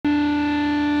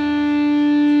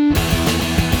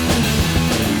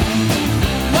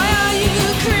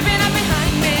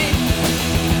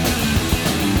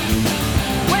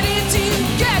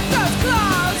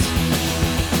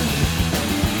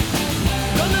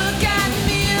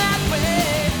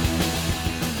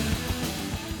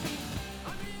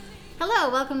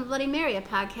Hello, welcome to Bloody Mary, a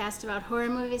podcast about horror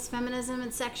movies, feminism,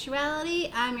 and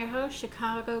sexuality. I'm your host,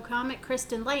 Chicago comic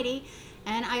Kristen Leidy,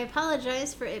 and I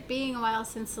apologize for it being a while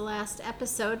since the last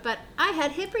episode, but I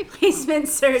had hip replacement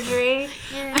surgery.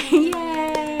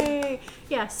 Yay!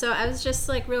 Yeah, so I was just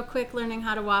real quick learning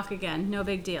how to walk again. No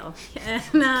big deal. And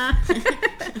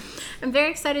I'm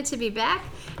very excited to be back,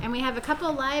 and we have a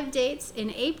couple live dates in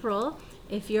April.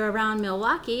 If you're around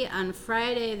Milwaukee, on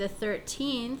Friday the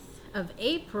 13th of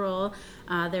April,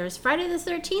 there's Friday the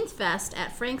 13th Fest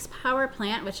at Frank's Power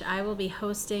Plant, which I will be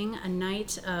hosting a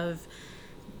night of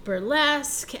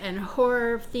burlesque and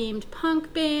horror-themed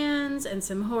punk bands and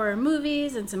some horror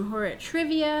movies and some horror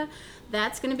trivia.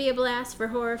 That's going to be a blast for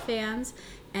horror fans.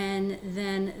 And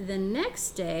then the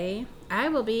next day, I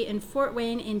will be in Fort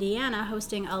Wayne, Indiana,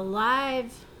 hosting a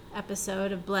live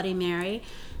episode of Bloody Mary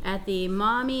at the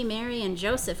Mommy, Mary, and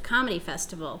Joseph Comedy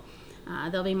Festival.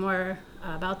 There'll be more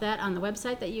about that on the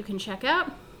website that you can check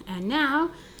out. And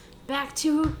now, back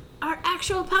to our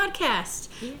actual podcast.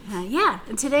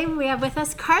 And today we have with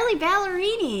us Carly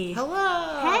Ballerini.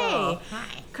 Hello. Hey.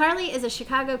 Hi. Carly is a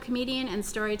Chicago comedian and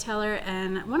storyteller,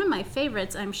 and one of my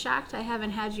favorites. I'm shocked I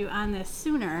haven't had you on this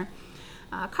sooner.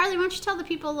 Carly, why don't you tell the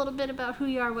people a little bit about who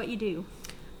you are, what you do?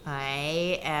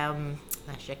 I am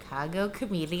a Chicago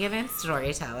comedian and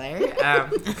storyteller.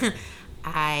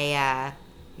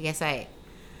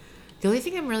 The only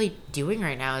thing I'm really doing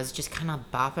right now is just kind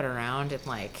of bopping around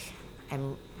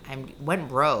and I'm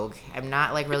went rogue. I'm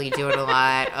not really doing a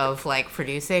lot of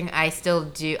producing. I still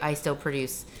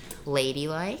produce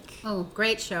Ladylike. Oh,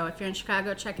 great show. If you're in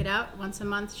Chicago, check it out. Once a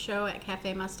month show at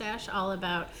Cafe Mustache, all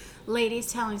about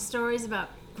ladies telling stories about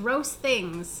gross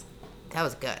things. That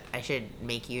was good. I should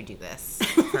make you do this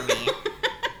for me.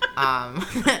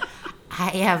 I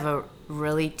have a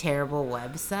really terrible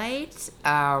website.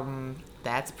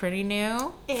 That's pretty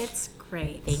new. It's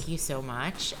great. Thank you so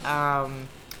much. I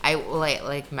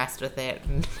messed with it.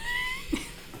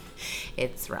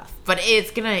 It's rough, but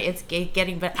it's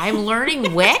getting better. I'm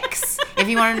learning Wix. If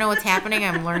you want to know what's happening,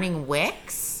 I'm learning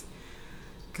Wix.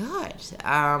 Good.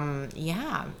 I'm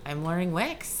learning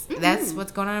Wix. Mm-hmm. That's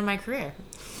what's going on in my career.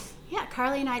 Yeah,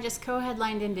 Carly and I just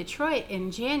co-headlined in Detroit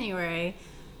in January.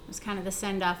 It was kind of the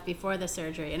send-off before the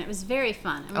surgery, and it was very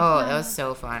fun. That was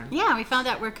so fun. Yeah, we found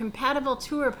out we're compatible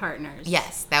tour partners.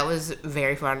 Yes, that was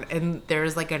very fun. And there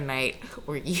was a night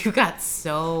where you got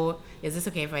so... Is this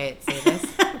okay if I say this?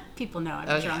 People know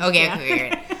I'm drunk. Okay, yeah.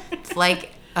 okay.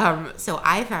 It's so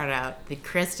I found out that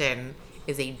Kristen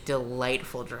is a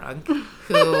delightful drunk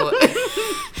who...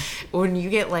 When you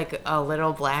get a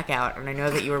little blackout, and I know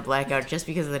that you were blackout just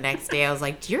because of the next day, I was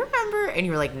like, do you remember? And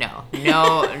you were like, no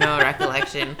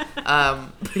recollection.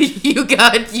 You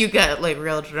got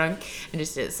real drunk, and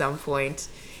just at some point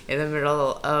in the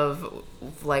middle of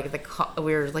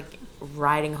we were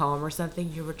riding home or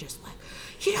something, you were just like,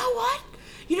 you know what,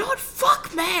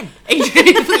 fuck men. And you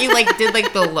did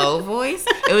the low voice.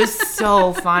 It was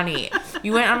so funny.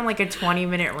 You went on a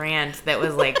 20-minute rant that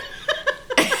was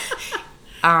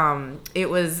it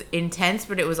was intense,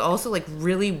 but it was also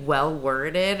really well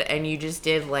worded, and you just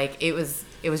did it was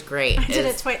great. I did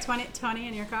a tight 20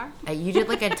 in your car. You did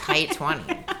a tight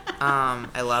 20.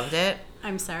 I loved it.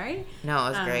 I'm sorry. No, it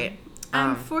was great.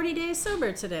 I'm 40 days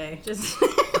sober today. Just.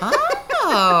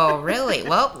 Oh, really?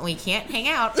 Well, we can't hang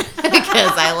out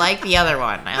because I like the other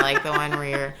one. I like the one where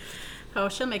you're. Oh,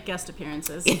 she'll make guest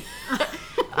appearances.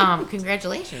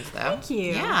 Congratulations, though. Thank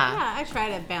you. Yeah, I try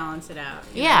to balance it out.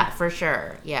 Yeah, for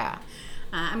sure. Yeah.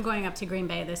 I'm going up to Green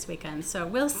Bay this weekend, so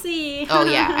we'll see. Oh,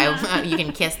 yeah. You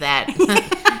can kiss that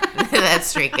that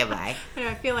streak goodbye.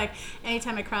 I feel like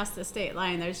anytime I cross the state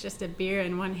line, there's just a beer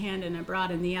in one hand and a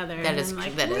broad in the other. That is true.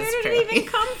 Where did it even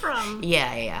come from?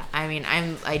 Yeah. I mean,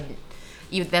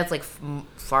 that's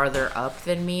farther up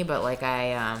than me, but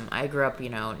I grew up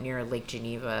near Lake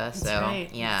Geneva, so that's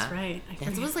right. yeah, that's right.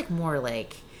 That was more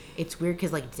it's weird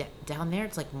because down there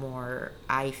it's more,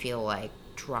 I feel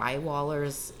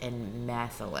drywallers and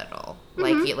meth a little.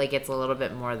 Mm-hmm. It's a little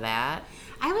bit more that.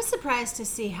 I was surprised to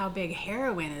see how big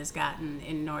heroin has gotten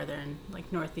in northern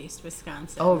northeast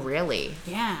Wisconsin. Oh, really?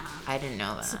 Yeah, I didn't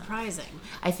know that. Surprising.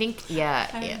 I think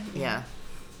yeah.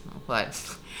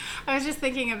 What? I was just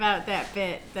thinking about that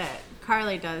bit that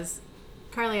Carly does.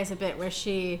 Carly has a bit where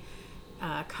she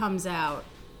comes out,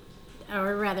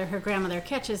 or rather her grandmother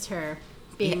catches her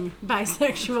being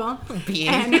bisexual.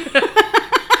 And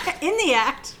in the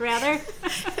act, rather.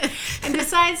 And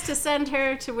decides to send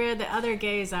her to where the other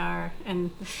gays are and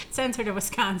sends her to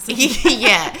Wisconsin.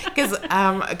 Yeah, because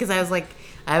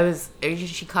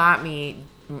she caught me,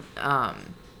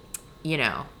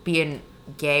 being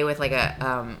gay with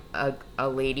a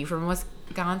lady from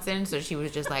Wisconsin, so she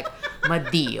was just like,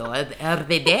 Madio, are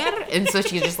they there? And so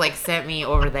she just like sent me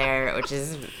over there, which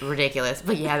is ridiculous.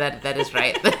 But yeah, that is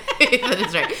right. That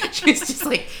is right. She was just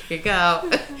like, here you go.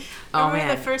 Oh, man.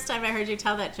 The first time I heard you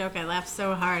tell that joke, I laughed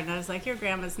so hard. And I was like, your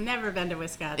grandma's never been to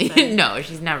Wisconsin. No,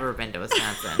 she's never been to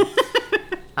Wisconsin.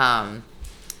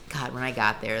 God, when I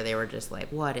got there, they were just like,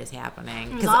 what is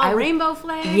happening? It was all rainbow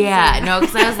flags. Yeah, no,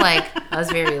 because I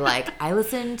was very like, I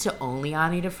listened to only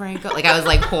Ani DeFranco. Like, I was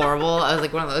like horrible. I was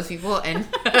like one of those people. And,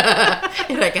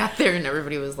 and I got there and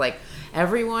everybody was like,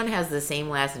 everyone has the same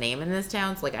last name in this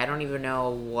town. So, like, I don't even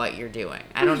know what you're doing.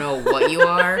 I don't know what you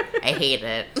are. I hate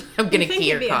it. I'm going to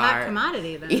key your car. You'd be a hot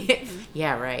commodity then.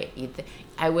 Yeah, right.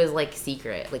 I was like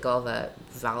secret. Like, all the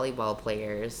volleyball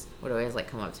players would always like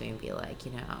come up to me and be like,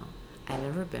 you know, I've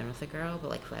never been with a girl, but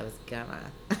like if I was gonna.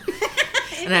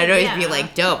 And I'd always be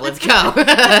like, dope, let's go.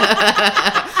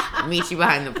 I'll meet you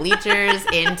behind the bleachers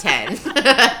in 10.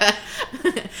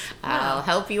 I'll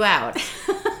help you out.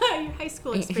 Your high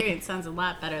school experience sounds a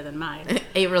lot better than mine.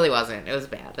 It really wasn't. It was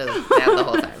bad. It was bad the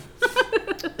whole time.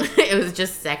 It was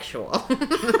just sexual.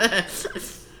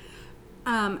 So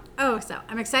I'm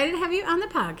excited to have you on the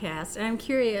podcast, and I'm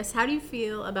curious, how do you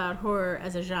feel about horror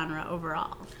as a genre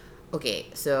overall? Okay,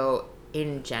 so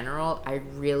in general, I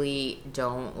really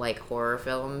don't like horror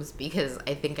films because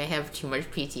I think I have too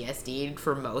much PTSD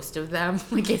for most of them.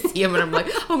 Like, I see them and I'm like,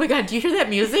 oh my god, do you hear that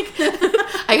music?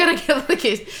 I gotta get like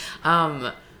it.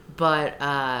 But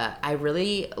I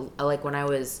really like when I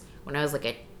was like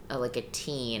a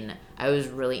teen, I was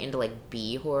really into like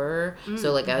B horror.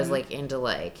 So like I was like into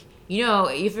like, you know,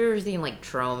 if you've ever seen like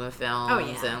trauma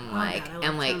films and like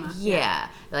trauma. Yeah,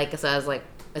 like so I was like,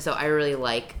 so I really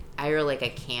like a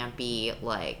campy,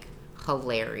 like,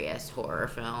 hilarious horror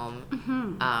film.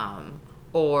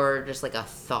 Or just, like, a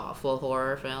thoughtful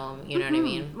horror film. You know what I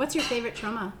mean? What's your favorite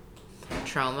trauma?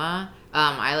 Trauma?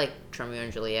 I like Romeo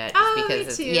and Juliet. Just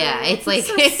because me too. It's like,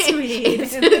 so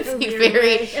sweet. it's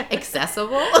very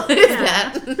accessible.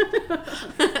 Yeah.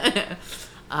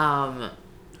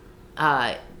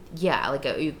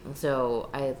 So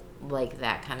I like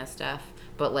that kind of stuff.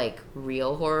 But, like,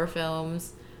 real horror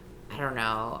films, I don't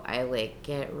know. I like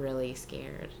get really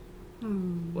scared.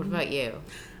 What about you?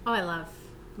 Oh, I love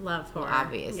horror. Well,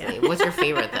 obviously. Yeah. What's your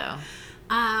favorite though?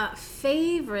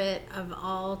 Favorite of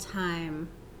all time.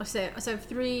 So I have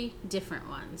 3 different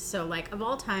ones. So like of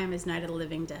all time is Night of the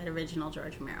Living Dead, original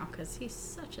George Romero, because he's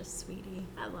such a sweetie.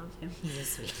 I love him. He's a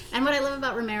sweetie. And what I love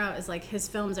about Romero is like his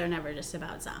films are never just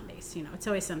about zombies. You know, it's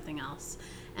always something else.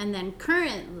 And then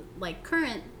current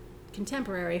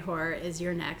contemporary horror is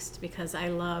You're Next, because I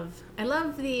love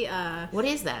the what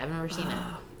is that? I've never seen it.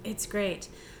 It's great.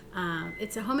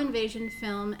 It's a home invasion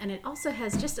film, and it also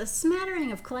has just a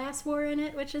smattering of class war in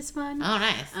it, which is fun. Oh,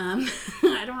 nice.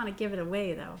 I don't want to give it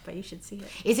away though, but you should see it.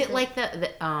 Is it like have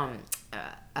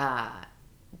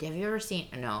you ever seen?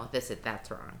 No,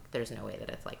 that's wrong. There's no way that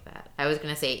it's like that. I was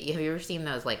gonna say, have you ever seen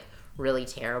those like really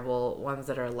terrible ones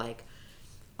that are like,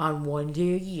 on one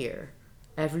day a year,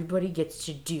 everybody gets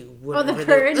to do whatever. Oh, The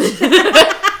Purge.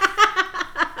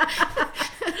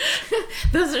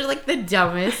 Those are like the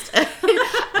dumbest.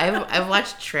 I've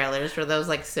watched trailers for those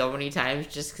like so many times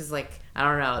just because like I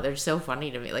don't know, they're so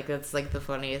funny to me. Like that's like the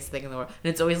funniest thing in the world, and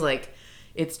it's always like,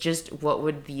 it's just what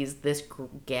would this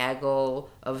gaggle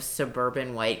of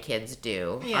suburban white kids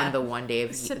do on the one day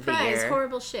of Surprise, the year?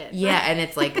 horrible shit. Yeah, and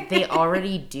it's like they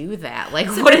already do that. Like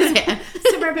what is it?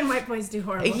 Suburban white boys do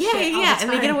horrible shit. Yeah, and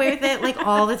they get away with it like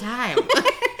all the time.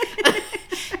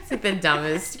 It's like the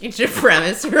dumbest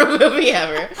premise for a movie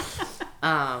ever.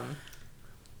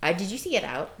 Did you see Get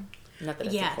Out? Not that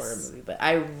it's a horror movie, but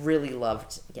I really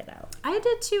loved Get Out. I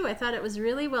did too. I thought it was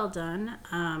really well done.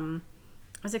 I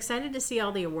was excited to see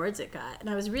all the awards it got, and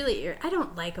I was really I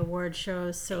don't like award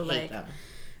shows, so I hate them.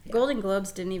 Yeah. Golden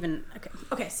Globes didn't even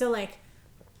okay. So like,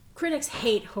 critics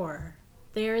hate horror.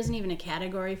 There isn't even a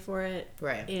category for it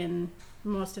in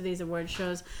most of these award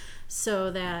shows, so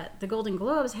that the Golden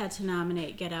Globes had to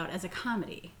nominate Get Out as a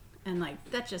comedy. And, like,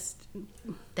 that's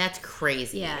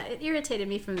crazy. Yeah, it irritated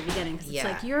me from the beginning. Because it's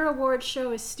like, your award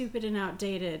show is stupid and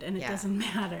outdated, and it doesn't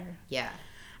matter. Yeah.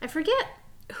 I forget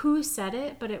who said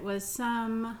it, but it was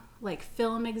some, like,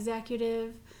 film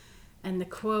executive. And the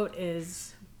quote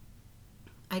is,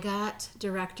 I got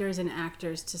directors and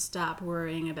actors to stop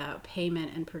worrying about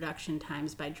payment and production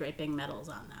times by draping medals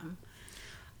on them.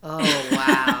 Oh,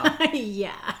 wow.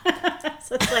 Yeah.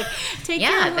 So it's like, take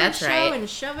your award show and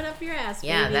shove it up your ass,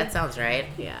 baby. Yeah, that sounds right.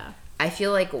 Yeah. I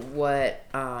feel like what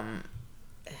I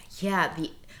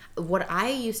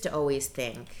used to always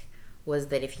think was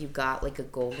that if you got like a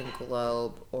Golden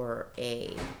Globe or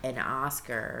an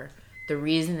Oscar, the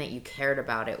reason that you cared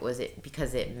about it was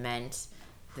because it meant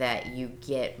that you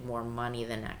get more money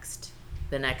the next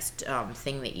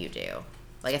thing that you do.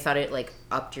 Like I thought it like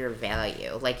upped your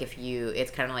value. Like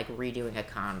it's kind of like redoing a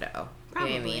condo.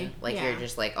 Probably. You know what I mean? Like yeah. you're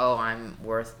just like, oh, I'm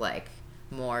worth like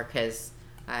more because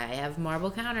I have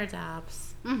marble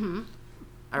countertops. Mm-hmm.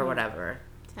 Or whatever.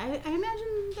 I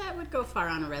imagine that would go far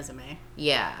on a resume.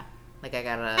 Yeah. Like I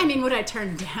gotta. I mean, would I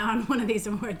turn down one of these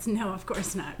awards? No, of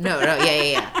course not. No,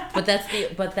 yeah. But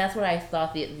that's what I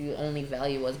thought the only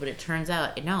value was. But it turns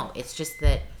out no. It's just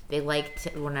that they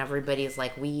when everybody's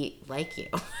like, we like you,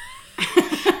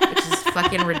 which is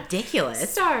fucking ridiculous.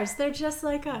 Stars, they're just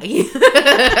like us.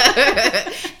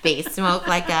 They smoke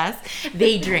like us.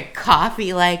 They drink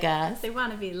coffee like us. They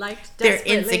want to be liked. They're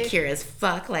insecure as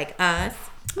fuck like us.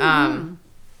 Mm-hmm.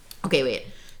 Okay, wait.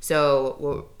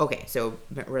 So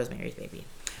Rosemary's Baby.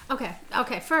 Okay.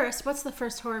 First, what's the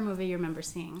first horror movie you remember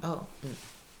seeing? Oh,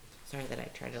 sorry that I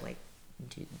tried to like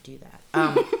do that.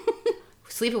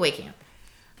 Sleepaway Camp.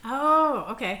 Oh,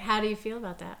 okay. How do you feel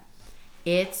about that?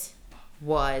 It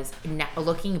was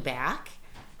looking back.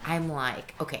 I'm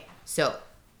like, okay, so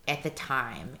at the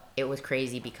time it was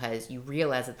crazy because you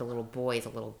realize that the little boy is a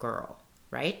little girl,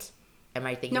 right? Am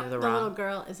I thinking of the wrong? The little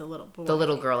girl is a little boy. The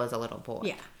little girl is a little boy.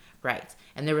 Yeah. Right.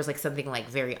 And there was like something like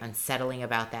very unsettling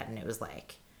about that, and it was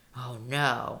like, oh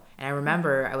no. And I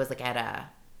remember I was like at a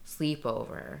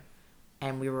sleepover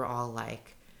and we were all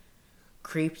like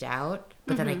creeped out,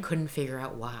 but then I couldn't figure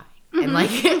out why. And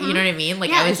like, you know what I mean?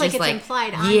 Like yeah, I was it's just like it's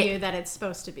implied on you that it's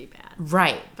supposed to be bad.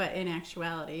 Right. But in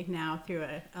actuality, now through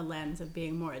a lens of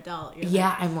being more adult, you're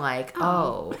I'm like,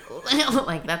 oh.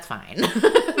 Like that's fine.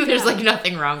 There's like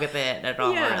nothing wrong with it at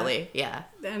all, really. Yeah.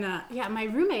 And my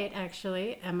roommate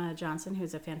actually, Emma Johnson,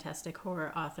 who's a fantastic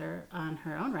horror author on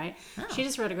her own right, she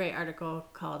just wrote a great article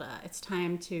called "It's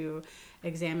Time to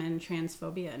Examine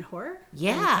Transphobia in Horror."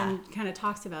 Yeah. and kind of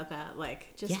talks about that,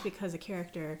 like just because a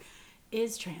character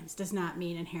is trans does not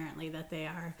mean inherently that they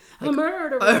are a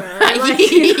murderer.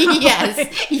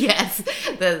 Yes.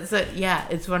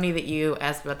 It's funny that you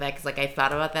asked about that because like I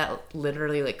thought about that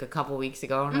literally like a couple weeks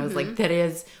ago and I was like, that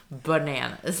is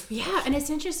bananas. Yeah, and it's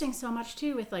interesting so much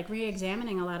too with like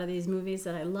re-examining a lot of these movies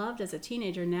that I loved as a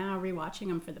teenager. Now rewatching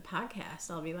them for the podcast,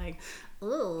 I'll be like,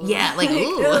 ooh. Yeah, like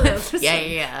ooh.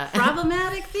 Yeah.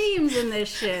 Problematic themes in this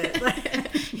shit.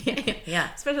 Yeah.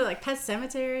 Especially like Pet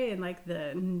Sematary and like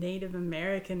the Native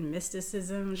American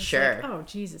mysticism. Just sure. Like, oh,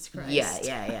 Jesus Christ.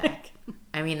 Yeah.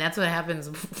 I mean, that's what happens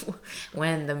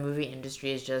when the movie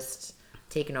industry is just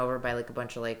taken over by like a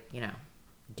bunch of like, you know,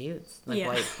 dudes, like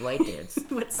white dudes.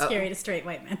 What's scary to straight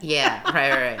white men. Yeah,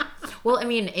 right. Well, I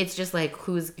mean, it's just like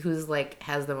who's like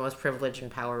has the most privilege and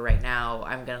power right now.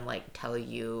 I'm gonna like tell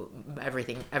you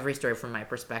every story from my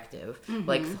perspective,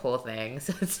 like the whole thing.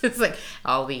 So it's just like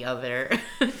all the other.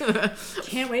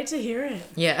 Can't wait to hear it.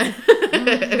 Yeah.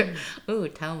 Ooh,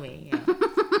 tell me.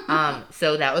 Yeah.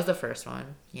 So that was the first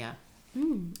one. Yeah.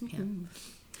 Yeah.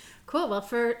 Cool. Well,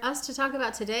 for us to talk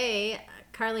about today,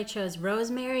 Carly chose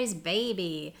Rosemary's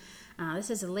Baby. This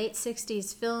is a late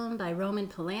 60s film by Roman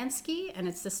Polanski, and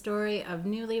it's the story of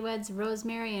newlyweds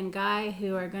Rosemary and Guy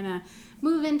who are going to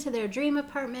move into their dream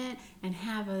apartment and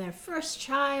have their first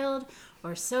child,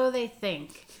 or so they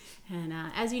think. And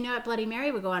as you know, at Bloody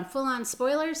Mary, we go on full-on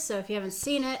spoilers, so if you haven't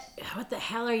seen it, what the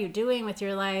hell are you doing with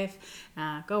your life?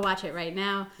 Go watch it right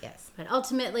now. Yes. But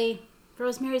ultimately,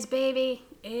 Rosemary's Baby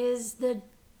is the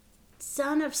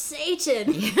son of Satan.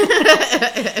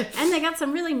 And they got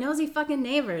some really nosy fucking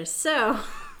neighbors, so...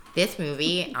 This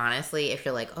movie, honestly, if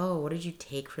you're like, oh, what did you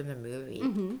take from the movie?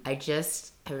 I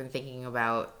just have been thinking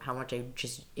about how much I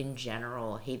just, in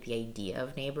general, hate the idea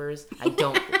of neighbors. I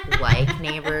don't like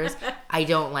neighbors. I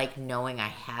don't like knowing I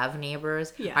have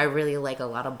neighbors. Yeah. I really like a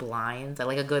lot of blinds. I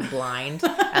like a good blind.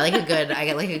 I like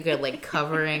a good like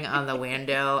covering on the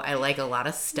window. I like a lot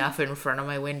of stuff in front of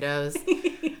my windows.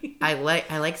 I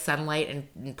like sunlight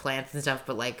and plants and stuff,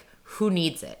 but like, who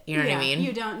needs it? You know what I mean?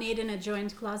 You don't need an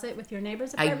adjoined closet with your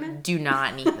neighbor's apartment? I do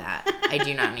not need that. I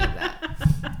do not need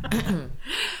that.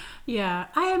 Yeah.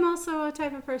 I am also a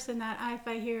type of person that if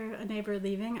I hear a neighbor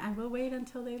leaving, I will wait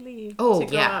until they leave to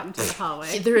go out into the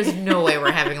hallway. There is no way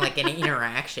we're having like any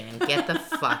interaction. Get the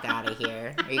fuck out of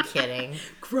here. Are you kidding?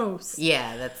 Gross.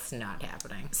 Yeah, that's not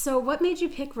happening. So what made you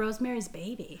pick Rosemary's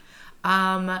Baby?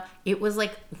 It was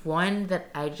like one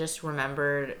that I just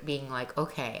remembered being like,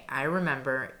 okay, I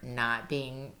remember not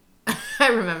being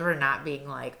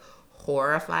like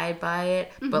horrified by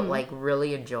it, but like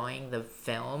really enjoying the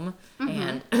film.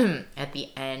 And at the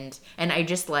end, and I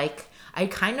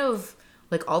kind of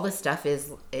like all the stuff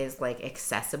is like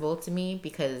accessible to me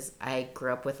because I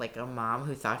grew up with like a mom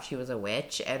who thought she was a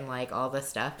witch and like all the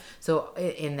stuff. So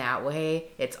in that way,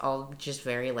 it's all just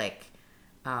very like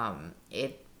I'm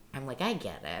like, I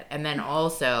get it. And then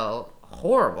also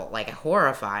horrible, like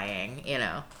horrifying, you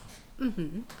know.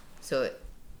 Mm-hmm. So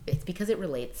it's because it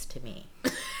relates to me.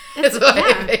 That's why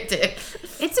I picked it.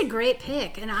 It's a great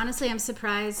pick, and honestly, I'm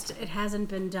surprised it hasn't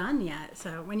been done yet.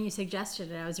 So when you suggested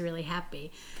it, I was really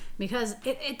happy because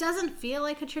it doesn't feel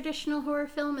like a traditional horror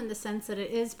film in the sense that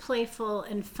it is playful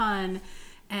and fun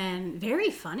and very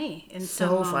funny in some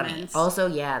moments. Funny. Also,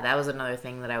 yeah, that was another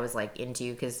thing that I was like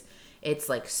into because it's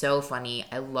like so funny.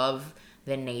 I love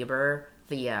the neighbor,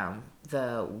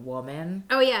 the woman.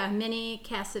 Oh yeah, Minnie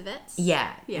Cassavetes.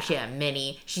 Yeah,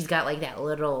 Minnie. She's got like that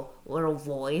little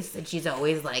voice, and she's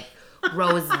always like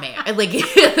Rosemary. Like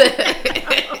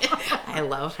I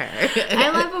love her. I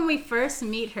love when we first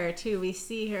meet her too. We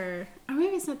see her, or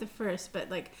maybe it's not the first, but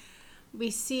like we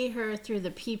see her through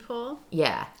the peephole.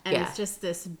 Yeah, and it's just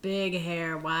this big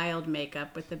hair, wild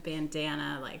makeup with the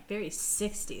bandana, like very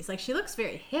 60s. Like she looks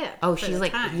very hip. Oh, she's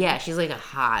like she's like a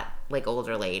hot like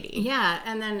older lady. Yeah,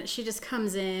 and then she just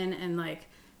comes in and like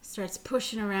starts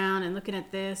pushing around and looking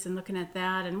at this and looking at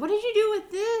that. And what did you do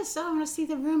with this? Oh, I want to see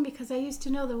the room because I used to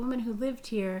know the woman who lived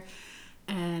here.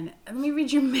 And let me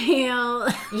read your mail.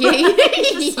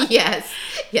 Yes.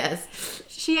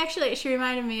 She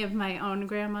reminded me of my own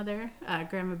grandmother,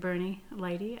 Grandma Bernie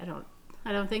Lighty.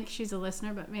 I don't think she's a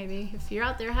listener, but maybe if you're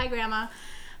out there, hi Grandma.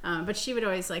 But she would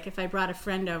always, like, if I brought a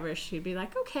friend over, she'd be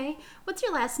like, okay, what's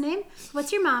your last name?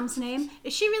 What's your mom's name?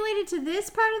 Is she related to this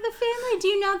part of the family? Do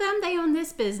you know them? They own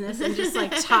this business. And just,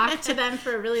 like, talk to them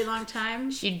for a really long time.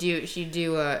 She'd do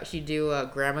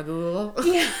Grandma Google.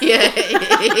 Yeah. Yeah.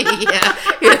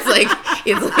 It's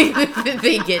like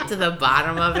they get to the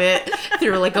bottom of it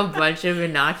through, like, a bunch of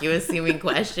innocuous seeming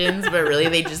questions, but really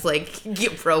they just, like,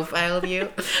 profiled you.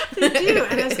 They do.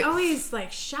 And I was always,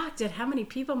 like, shocked at how many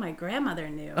people my grandmother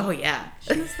knew. Oh, yeah.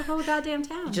 She knows the whole goddamn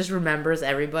town. Just remembers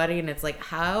everybody, and it's like,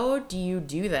 how do you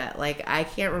do that? Like, I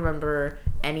can't remember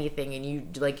anything, and you,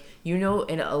 like, you know,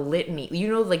 in a litany, you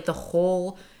know, like,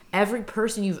 every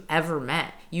person you've ever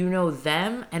met, you know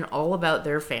them and all about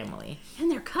their family. And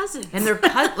their cousins.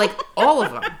 Like, all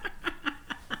of them.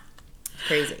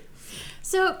 Crazy.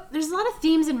 So, there's a lot of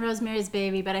themes in Rosemary's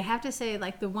Baby, but I have to say,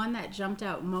 like, the one that jumped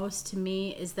out most to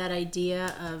me is that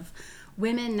idea of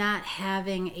women not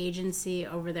having agency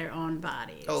over their own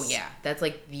bodies. Oh, yeah. That's,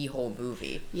 like, the whole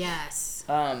movie. Yes.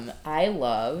 I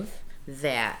love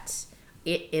that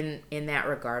in that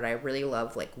regard, I really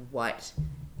love, like, what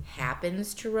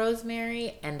happens to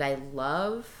Rosemary, and I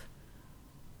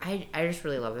just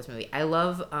really love this movie. I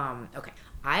love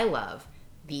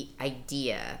the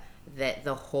idea that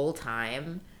the whole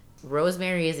time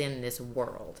Rosemary is in this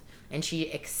world, and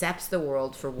she accepts the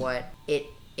world for what it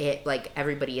like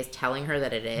everybody is telling her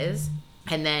that it is,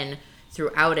 and then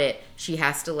throughout it she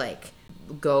has to like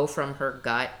go from her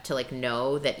gut to like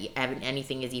know that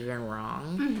anything is even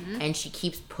wrong. Mm-hmm. And she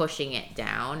keeps pushing it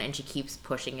down and she keeps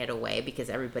pushing it away because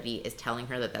everybody is telling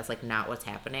her that that's like not what's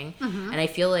happening. Mm-hmm. And I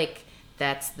feel like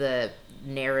that's the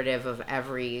narrative of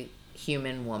every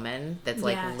human woman that's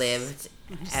like lived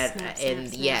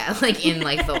like in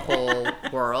like the whole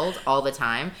world all the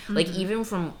time. Mm-hmm. Like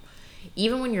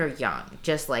even when you're young,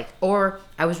 just like, or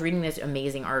I was reading this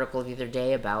amazing article the other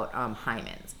day about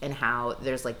hymens and how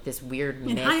there's like this weird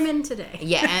myth. Hymen Today.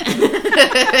 Yeah,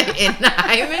 in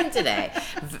Hymen Today.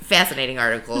 Fascinating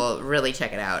article. Really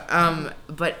check it out.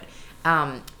 But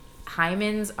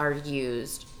hymens are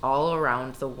used all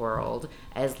around the world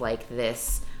as like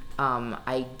this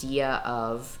idea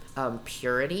of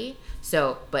purity.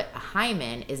 So, but a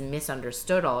hymen is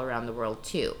misunderstood all around the world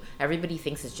too. Everybody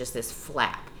thinks it's just this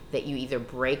flap that you either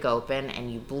break open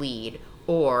and you bleed,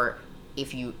 or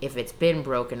if it's been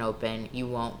broken open, you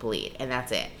won't bleed, and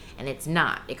that's it. And it's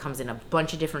not. It comes in a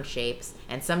bunch of different shapes,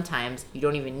 and sometimes you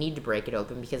don't even need to break it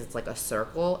open because it's like a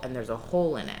circle and there's a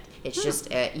hole in it. It's just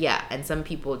and some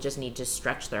people just need to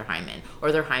stretch their hymen,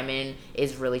 or their hymen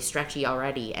is really stretchy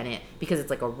already, and because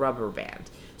it's like a rubber band.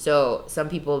 So some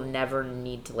people never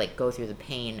need to like go through the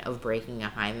pain of breaking a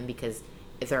hymen because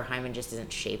if their hymen just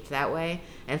isn't shaped that way.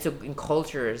 And so in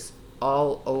cultures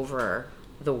all over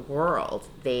the world,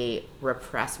 they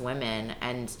repress women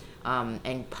and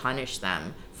punish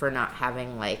them for not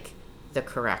having like the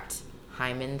correct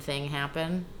hymen thing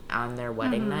happen on their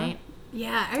wedding night.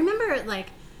 Yeah, I remember like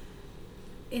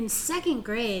in second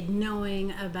grade,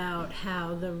 knowing about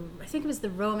how I think it was the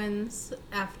Romans,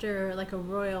 after like a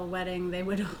royal wedding, they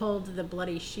would hold the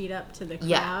bloody sheet up to the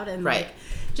crowd, and right. like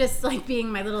just like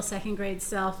being my little second grade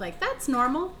self, like that's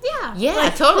normal. Yeah,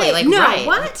 like, totally. wait, Like, no, right.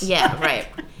 what? Yeah, right.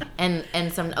 And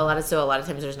a lot of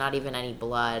times there's not even any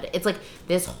blood. It's like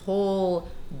this whole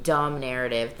dumb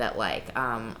narrative that like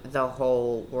the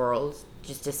whole world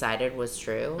just decided was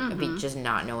true, just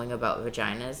not knowing about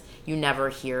vaginas. You never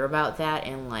hear about that,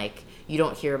 and like you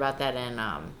don't hear about that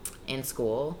in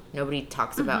school. Nobody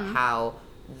talks about how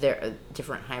their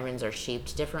different hymens are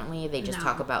shaped differently. They just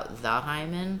talk about the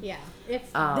hymen. Yeah,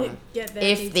 if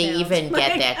they even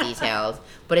get that detailed.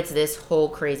 But it's this whole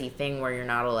crazy thing where you're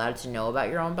not allowed to know about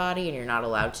your own body, and you're not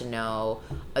allowed to know.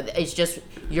 It's just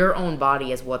your own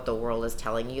body is what the world is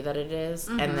telling you that it is.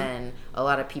 And then a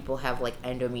lot of people have like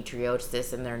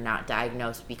endometriosis, and they're not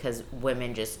diagnosed because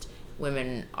women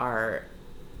are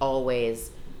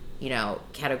always,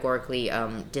 categorically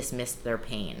dismissed their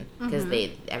pain because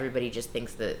everybody just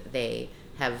thinks that they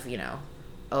have,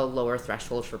 a lower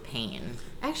threshold for pain.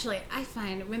 Actually, I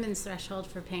find women's threshold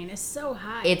for pain is so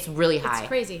high. It's really high. It's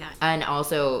crazy high. And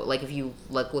also, like, if you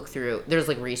look through, there's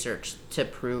like research to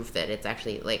prove that it's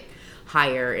actually like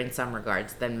higher in some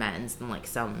regards than men's in like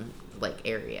some like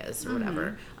areas or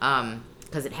whatever.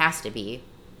 Because it has to be,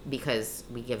 because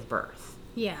we give birth.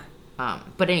 Yeah.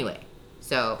 But anyway,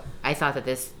 so I thought that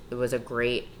it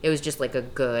was just like a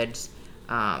good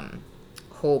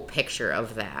whole picture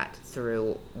of that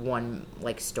through one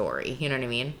like story. You know what I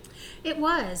mean? It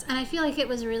was, and I feel like it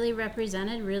was really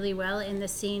represented really well in the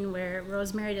scene where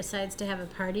Rosemary decides to have a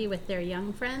party with their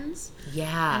young friends.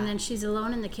 Yeah. And then she's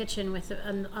alone in the kitchen with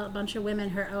a bunch of women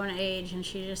her own age, and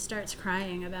she just starts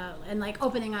crying about, and like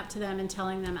opening up to them and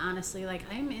telling them honestly, like,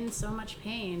 I'm in so much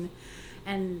pain.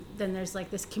 And then there's like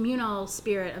this communal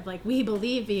spirit of like, we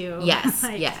believe you. Yes,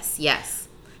 like, yes.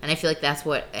 And I feel like that's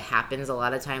what happens a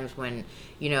lot of times when,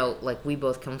 like we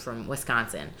both come from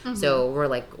Wisconsin. So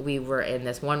we were in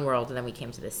this one world, and then we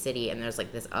came to this city, and there's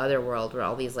like this other world where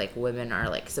all these like women are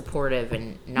like supportive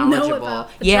and knowledgeable.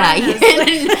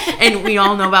 And we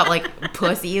all know about like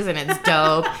pussies, and it's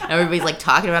dope. Everybody's like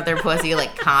talking about their pussy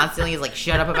like constantly. It's like,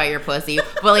 shut up about your pussy.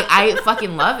 But like I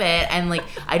fucking love it, and like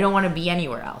I don't want to be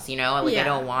anywhere else, Like I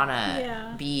don't want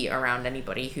to be around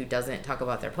anybody who doesn't talk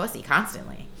about their pussy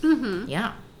constantly.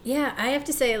 Yeah. Yeah, I have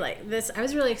to say, like, this, I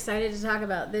was really excited to talk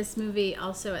about this movie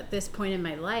also at this point in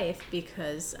my life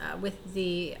because with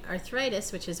the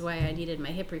arthritis, which is why I needed my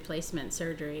hip replacement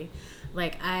surgery,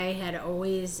 like, I had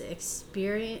always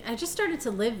experienced, I just started to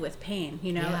live with pain,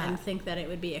 and think that it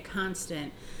would be a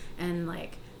constant. And,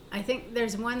 like, I think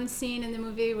there's one scene in the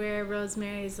movie where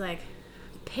Rosemary's like,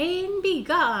 pain be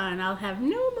gone, I'll have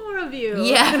no more of you.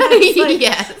 Yeah. Like,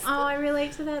 yes. Oh, I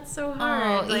relate to that so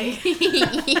hard. Oh, like,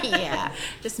 yeah.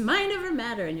 Just mind over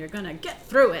matter, and you're gonna get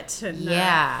through it. And,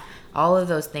 all of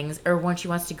those things. Or when she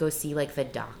wants to go see like the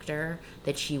doctor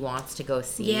that she wants to go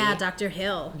see. Yeah, Dr.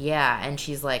 Hill. Yeah, and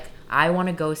she's like, I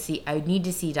need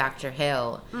to see Dr.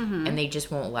 Hill, and they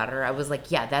just won't let her. I was like,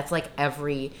 yeah, that's like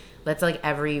every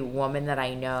woman that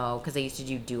I know, because I used to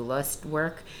do doula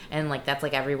work, and like that's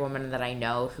like every woman that I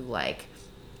know who like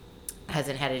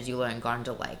hasn't had a doula and gone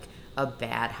to like a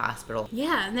bad hospital.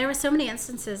 Yeah, and there were so many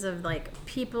instances of like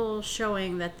people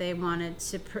showing that they wanted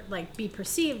to be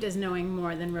perceived as knowing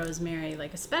more than Rosemary,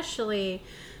 like especially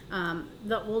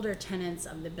the older tenants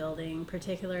of the building,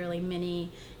 particularly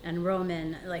Minnie and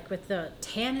Roman, like with the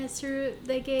Tanis root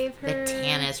they gave her. The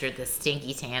Tanis root, the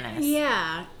stinky Tanis.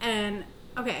 Yeah, and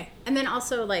okay, and then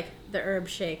also like the herb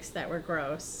shakes that were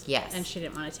gross. Yes. And she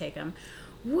didn't want to take them.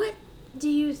 What do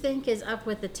you think is up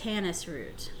with the Tanis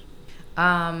root?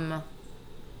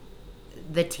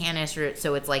 The Tanis root,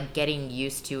 so it's like getting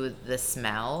used to the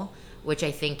smell, which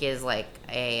I think is like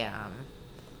a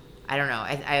I don't know.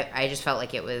 I just felt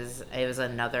like it was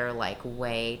another like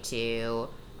way to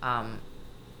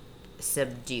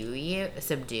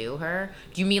subdue her.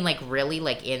 Do you mean like really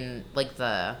like in like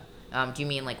the do you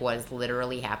mean like what is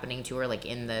literally happening to her like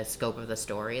in the scope of the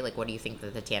story? Like what do you think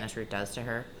that the Tanis root does to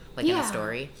her like in the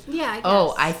story? Yeah, I guess.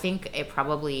 Oh, I think it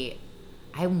probably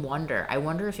I wonder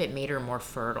if it made her more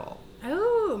fertile.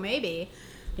 Oh, maybe.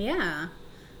 Yeah.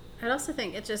 I'd also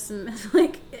think it just,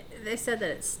 like, they said that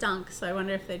it stunk, so I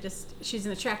wonder if she's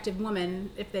an attractive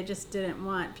woman, if they just didn't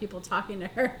want people talking to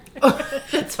her.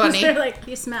 That's funny. They're like,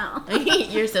 you smell.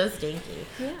 You're so stinky.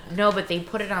 Yeah. No, but they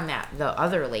put it on the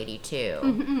other lady,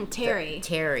 too. Terry.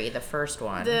 Terry, the first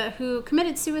one. Who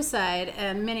committed suicide,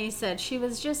 and Minnie said she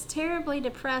was just terribly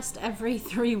depressed every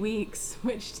 3 weeks,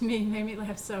 which to me made me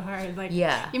laugh so hard. Like,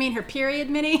 yeah. You mean her period,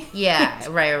 Minnie? Yeah,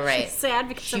 right. She's sad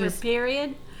because of her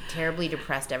period? terribly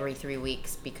depressed every 3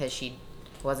 weeks because she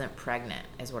wasn't pregnant,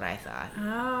 is what I thought.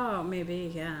 Oh,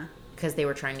 maybe, yeah. Because they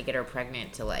were trying to get her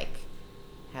pregnant to, like,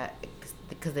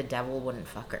 because the devil wouldn't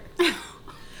fuck her.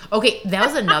 Okay, that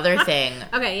was another thing.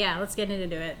 Okay, yeah, let's get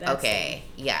into it. Okay,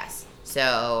 yes.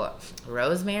 So,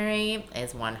 Rosemary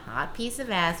is one hot piece of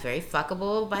ass, very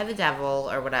fuckable by the devil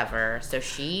or whatever. So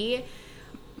she...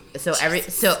 So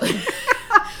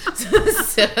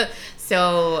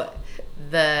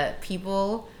the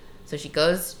people... So she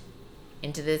goes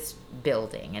into this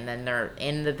building, and then they're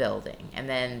in the building, and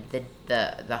then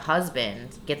the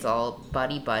husband gets all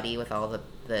buddy with all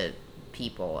the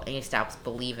people, and he stops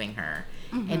believing her.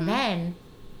 Mm-hmm. And then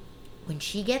when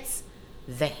she gets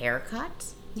the haircut,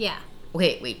 yeah.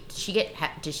 Wait,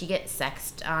 did she get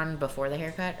sexed on before the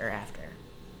haircut or after?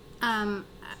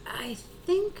 I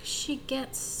think she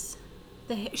gets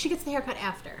the haircut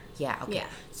after. Yeah, okay. Yeah.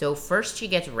 So first she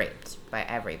gets raped by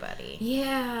everybody.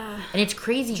 Yeah. And it's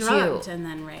crazy Drugged too. and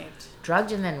then raped.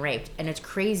 Drugged and then raped. And it's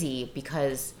crazy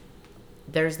because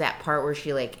there's that part where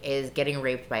she, like, is getting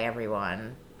raped by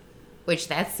everyone. Which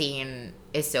that scene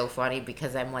is so funny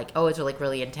because I'm like, oh, it's, like,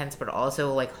 really intense, but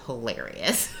also, like,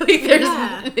 hilarious. Like,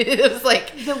 it was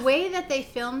like... The way that they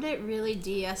filmed it really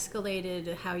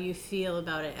de-escalated how you feel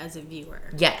about it as a viewer.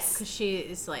 Yes. Because she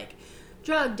is, like,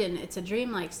 drugged and it's a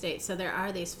dreamlike state, so there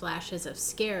are these flashes of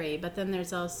scary, but then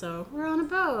there's also, we're on a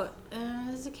boat,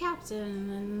 there's a captain,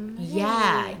 and...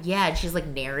 Yeah, and she's, like,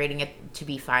 narrating it to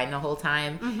be fine the whole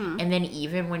time. Mm-hmm. And then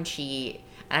even when she...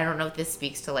 I don't know if this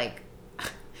speaks to, like...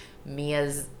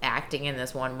 Mia's acting in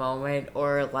this one moment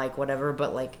or like whatever,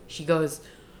 but like she goes,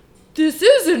 this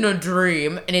isn't a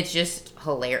dream, and it's just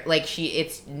hilarious. Like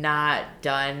it's not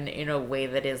done in a way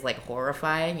that is like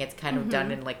horrifying. It's kind of done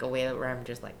in like a way where I'm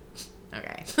just like,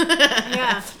 okay.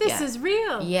 Yeah, this is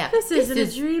real. Yeah, this isn't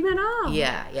a dream at all.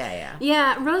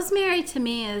 Yeah, Rosemary to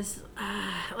me is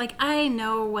like, I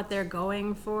know what they're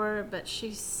going for, but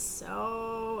she's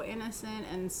so innocent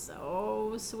and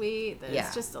so sweet that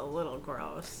it's just a little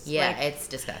gross. Yeah, like, it's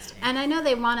disgusting. And I know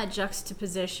they want a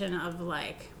juxtaposition of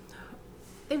like,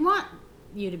 they want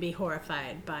you to be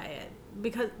horrified by it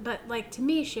but like to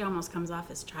me she almost comes off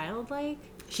as childlike.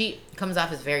 She comes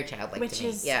off as very childlike which to me.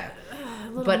 Is yeah. A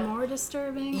little more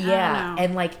disturbing. Yeah,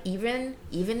 and like even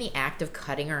the act of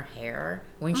cutting her hair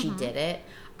when she did it,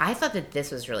 I thought that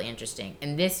this was really interesting.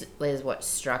 And this is what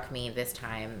struck me this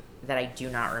time that I do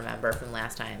not remember from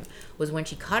last time, was when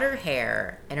she cut her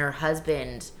hair and her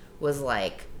husband was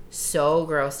like so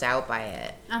grossed out by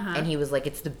it. And he was like,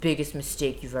 it's the biggest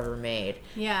mistake you've ever made.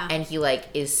 Yeah. And he like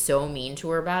is so mean to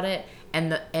her about it,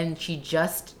 and she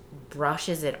just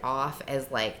brushes it off as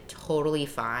like totally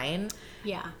fine.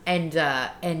 Yeah. And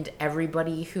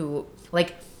everybody who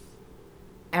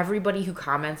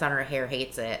comments on her hair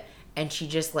hates it, and she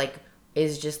just like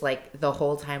is just like the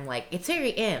whole time like, it's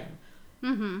very im.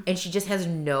 And she just has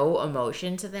no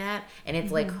emotion to that, and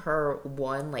it's like her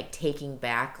one like taking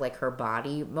back like her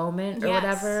body moment or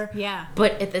whatever. Yeah.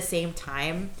 But at the same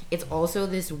time, it's also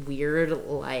this weird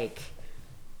like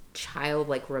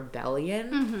childlike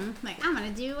rebellion. Like, I'm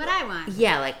gonna do what I want.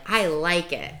 Yeah, like I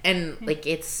like it, and like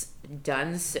it's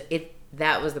done.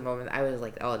 That was the moment I was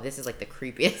like, oh, this is like the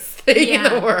creepiest thing in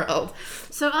the world.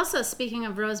 So also, speaking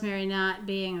of Rosemary not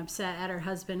being upset at her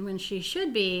husband when she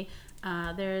should be,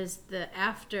 there's the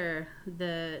after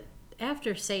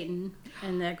Satan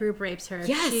and the group rapes her.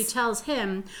 Yes. She tells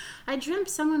him, I dreamt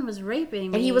someone was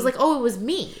raping me. And he was like, oh, it was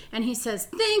me. And he says,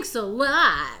 thanks a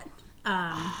lot.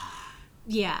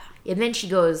 Yeah. And then she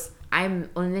goes, and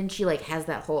then she like has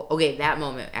that whole, okay, that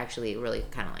moment actually really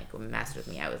kind of like messed with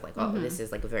me. I was like, oh, this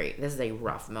is a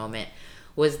rough moment.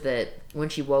 Was when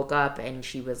she woke up and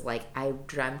she was like, I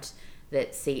dreamt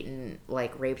that Satan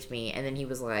like raped me. And then he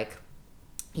was like,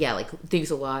 yeah, like, thanks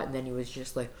a lot. And then he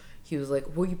was like,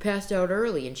 well, you passed out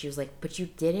early. And she was like, but you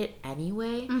did it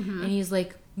anyway? And he's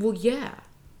like, well, yeah,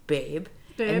 babe.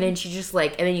 And then she just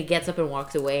like, and then he gets up and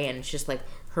walks away, and it's just like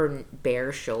her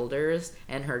bare shoulders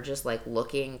and her just like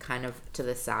looking kind of to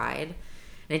the side.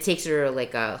 And it takes her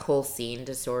like a whole scene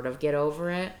to sort of get over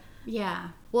it. Yeah.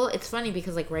 Well, it's funny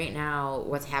because like right now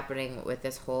what's happening with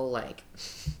this whole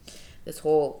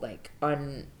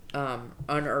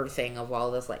unearthing of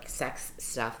all this like sex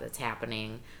stuff that's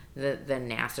happening, the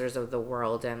Nassers of the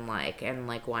world and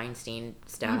Weinstein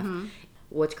stuff.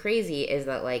 What's crazy is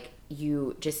that like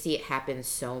you just see it happen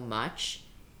so much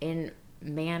in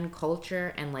man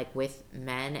culture and like with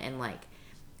men, and like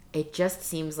it just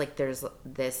seems like there's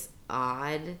this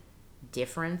odd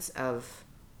difference of,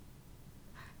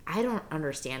 I don't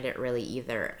understand it really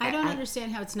either. I don't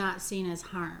understand how it's not seen as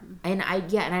harm. And I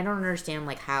don't understand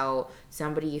like how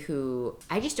somebody who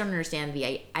I just don't understand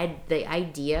the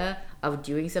idea of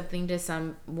doing something to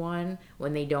someone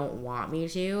when they don't want me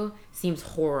to seems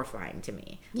horrifying to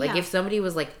me. Like if somebody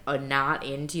was like not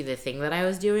into the thing that I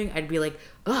was doing, I'd be like,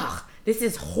 ugh, this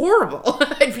is horrible.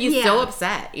 I'd be so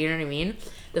upset. You know what I mean?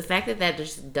 The fact that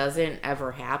just doesn't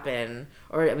ever happen,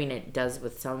 or I mean it does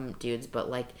with some dudes, but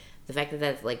like the fact that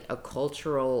that's like a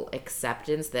cultural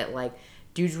acceptance that like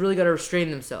dudes really got to restrain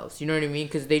themselves. You know what I mean?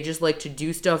 Because they just like to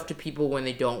do stuff to people when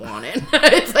they don't want it.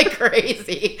 It's like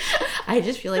crazy. I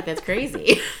just feel like that's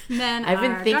crazy. Men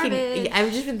I've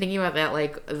just been thinking about that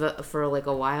like for like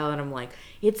a while, and I'm like,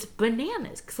 it's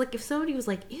bananas. Because like if somebody was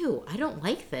like, ew, I don't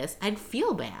like this, I'd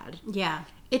feel bad. Yeah.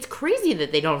 It's crazy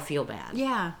that they don't feel bad.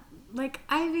 Yeah. Like,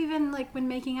 I've even, like, when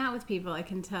making out with people, I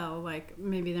can tell, like,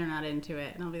 maybe they're not into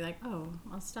it. And I'll be like, oh,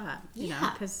 I'll stop. You know,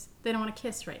 because they don't want to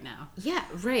kiss right now. Yeah,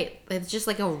 right. It's just,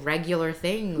 like, a regular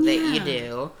thing that you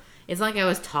do. It's not like I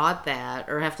was taught that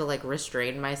or have to, like,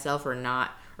 restrain myself or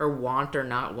not, or want or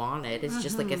not want it. It's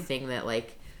just, like, a thing that,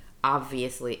 like,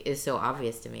 obviously is so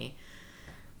obvious to me.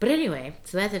 But anyway,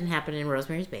 so that didn't happen in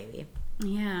Rosemary's Baby.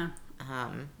 Yeah.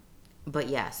 But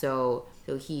yeah, so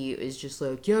he is just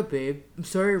like, yeah, babe, I'm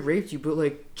sorry I raped you, but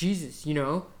like, Jesus, you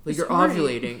know, like you're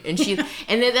ovulating. And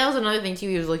and then that was another thing too.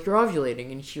 He was like, you're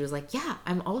ovulating, and she was like, yeah,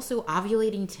 I'm also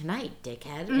ovulating tonight,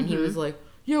 dickhead. And he was like,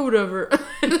 yeah, whatever,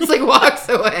 and just like walks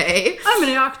away. I'm an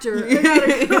actor. I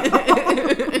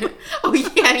gotta go. Oh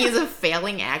yeah, he's a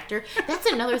failing actor. That's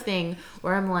another thing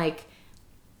where I'm like,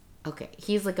 okay,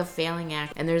 he's like a failing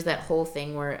actor, and there's that whole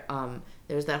thing where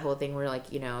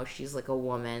like, you know, she's like a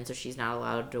woman, so she's not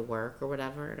allowed to work or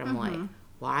whatever. And I'm like,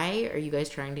 why are you guys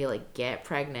trying to like get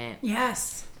pregnant?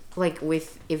 Yes. Like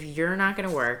if you're not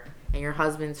gonna work and your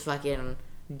husband's fucking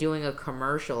doing a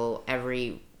commercial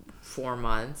every 4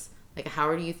 months, like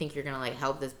how do you think you're gonna like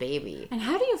help this baby? And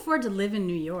how do you afford to live in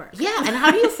New York? Yeah, and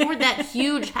how do you afford that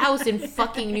huge house in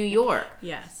fucking New York?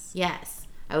 Yes. Yes.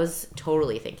 I was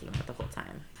totally thinking about the whole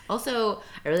time. Also,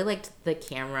 I really liked the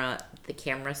camera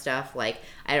stuff. Like,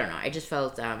 I don't know. I just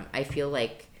felt, I feel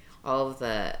like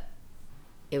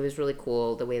it was really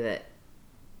cool the way that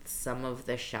some of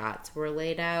the shots were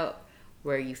laid out,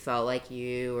 where you felt like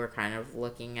you were kind of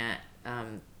looking at,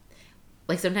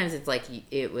 like sometimes it's like,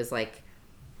 it was like,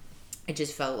 it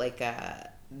just felt like,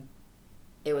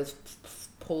 it was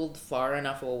pulled far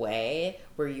enough away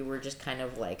where you were just kind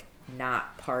of like,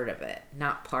 not part of it.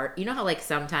 You know how like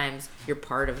sometimes you're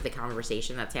part of the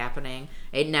conversation that's happening?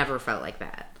 It never felt like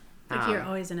that. Like you're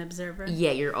always an observer.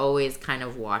 Yeah, you're always kind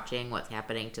of watching what's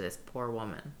happening to this poor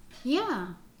woman. Yeah.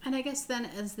 And I guess then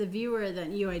as the viewer,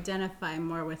 then you identify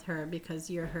more with her because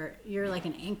you're like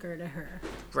an anchor to her.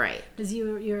 Right. Because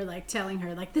you're like telling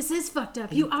her like, this is fucked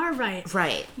up. You are right.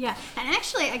 Right. Yeah. And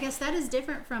actually, I guess that is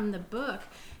different from the book.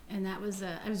 And that was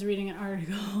I was reading an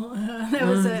article. That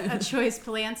was a choice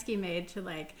Polanski made to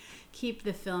like keep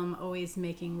the film always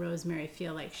making Rosemary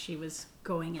feel like she was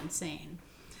going insane.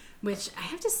 Which I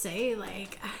have to say,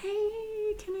 like,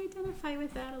 I can identify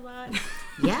with that a lot.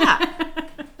 Yeah.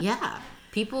 Yeah.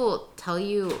 People tell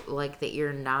you like that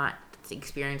you're not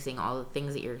experiencing all the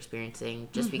things that you're experiencing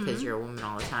just because you're a woman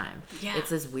all the time. Yeah. It's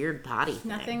this weird body thing.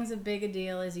 Nothing's as big a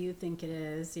deal as you think it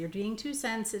is. You're being too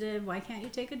sensitive. Why can't you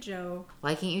take a joke?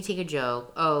 Why can't you take a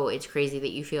joke? Oh, it's crazy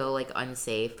that you feel like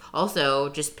unsafe. Also,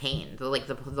 just pain. Like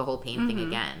the whole pain thing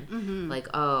again. Like,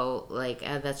 oh, like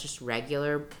that's just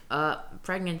regular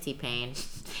pregnancy pain.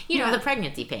 You know, the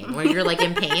pregnancy pain where you're like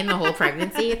in pain the whole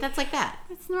pregnancy. That's like that.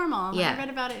 It's normal. Yeah. I read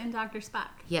about it in Dr. Spock.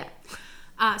 Yeah.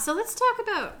 So let's talk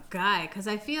about Guy, because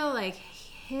I feel like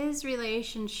his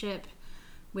relationship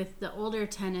with the older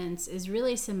tenants is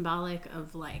really symbolic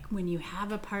of like when you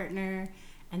have a partner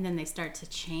and then they start to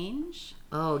change.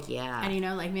 Oh, yeah. And, you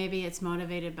know, like maybe it's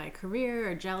motivated by career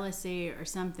or jealousy or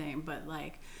something, but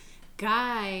like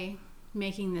Guy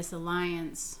making this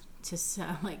alliance to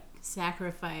like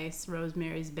sacrifice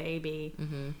Rosemary's Baby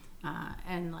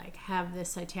and like have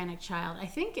this satanic child, I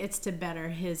think it's to better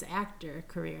his actor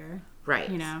career.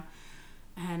 Right. You know,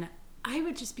 and I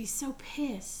would just be so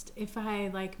pissed if I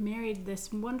like married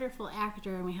this wonderful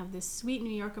actor and we have this sweet New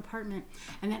York apartment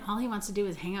and then all he wants to do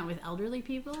is hang out with elderly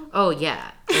people. Oh yeah,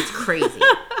 it's crazy.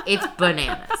 It's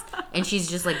bananas. And she's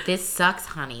just like, this sucks,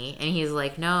 honey. And he's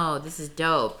like, no, this is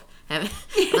dope.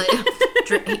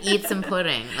 Eat some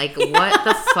pudding. Like, what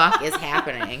the fuck is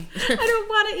happening? I don't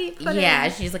want to eat pudding. Yeah,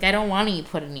 she's like, I don't want to eat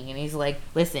pudding. And he's like,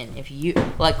 listen, if you,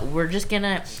 like, we're just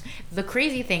gonna, the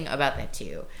crazy thing about that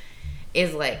too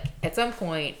is like, at some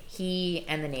point, he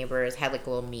and the neighbors had like a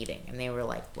little meeting and they were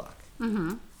like, look,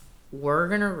 we're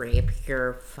gonna rape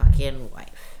your fucking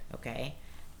wife, okay?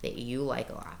 That you like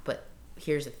a lot. But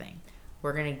here's the thing.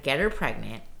 We're gonna get her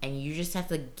pregnant, and you just have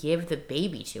to give the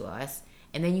baby to us,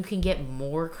 and then you can get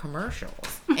more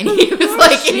commercials. And he was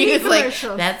like,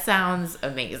 that sounds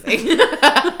amazing.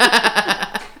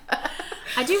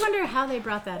 I do wonder how they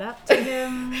brought that up to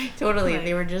him. Totally.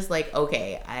 They were just like,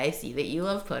 okay, I see that you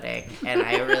love pudding, and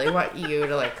I really want you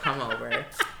to, like, come over.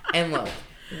 And look,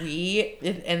 and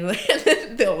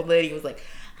the old lady was like,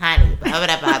 honey, blah,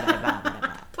 blah, blah, blah, blah, blah,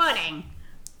 blah. Pudding.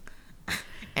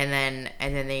 And then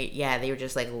they were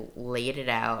just, like, laid it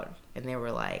out, and they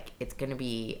were like, it's going to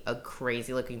be a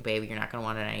crazy-looking baby. You're not going to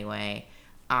want it anyway.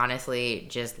 Honestly,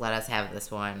 just let us have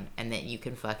this one, and then you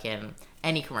can fucking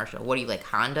any commercial. What do you like,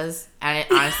 Hondas? And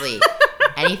honestly,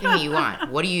 anything that you want.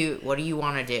 What do you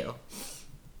want to do?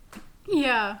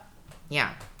 Yeah.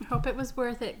 Yeah. I hope it was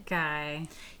worth it, guy.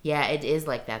 Yeah, it is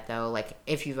like that though. Like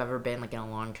if you've ever been like in a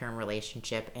long-term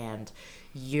relationship and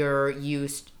you're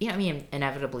used, I mean,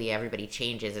 inevitably everybody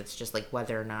changes. It's just like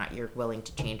whether or not you're willing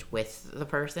to change with the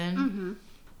person. Mm-hmm.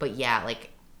 But yeah, like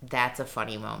that's a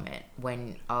funny moment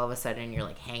when all of a sudden you're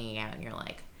like hanging out and you're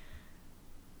like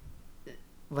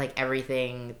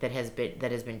everything that has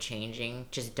been changing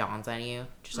just dawns on you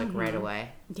just like right away.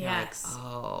 Yes. Like,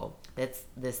 oh,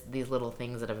 these little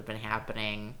things that have been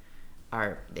happening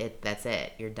that's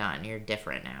it. You're done. You're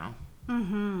different now.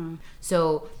 Mm-hmm.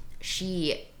 So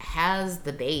she has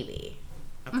the baby.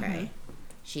 Okay. Mm-hmm.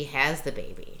 She has the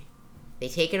baby. They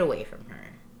take it away from her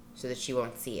so that she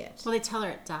won't see it. Well, they tell her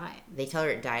it died.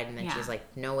 And then she's like,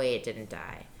 no way, it didn't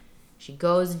die. She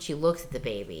goes and she looks at the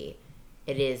baby.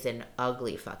 It is an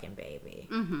ugly fucking baby.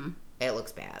 Mm-hmm. It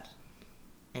looks bad.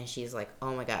 And she's like,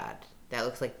 oh my God, that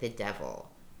looks like the devil.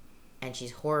 And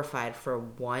she's horrified for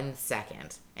 1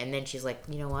 second. And then she's like,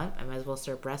 you know what? I might as well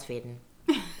start breastfeeding.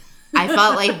 I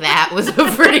felt like that was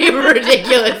a pretty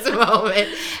ridiculous moment.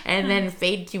 And then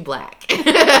fade to black.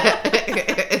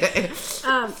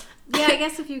 Yeah, I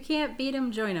guess if you can't beat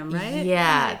them, join them, right?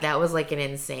 Yeah, that was like an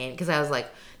insane... Because I was like,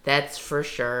 that's for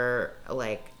sure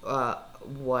like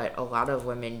what a lot of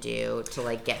women do to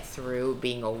like get through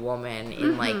being a woman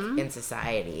in like in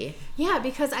society. Yeah,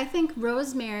 because I think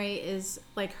Rosemary is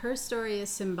like her story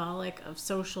is symbolic of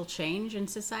social change in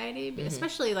society,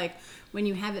 especially like when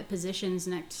you have it positions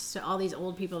next to all these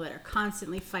old people that are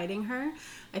constantly fighting her.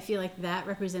 I feel like that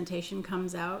representation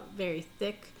comes out very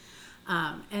thick.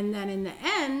 And then in the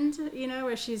end,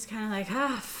 where she's kind of like,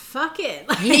 fuck it.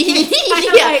 Like,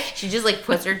 yeah, she just like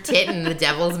puts her tit in the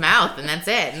devil's mouth and that's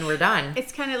it. And we're done.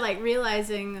 It's kind of like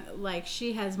realizing like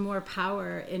she has more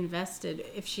power invested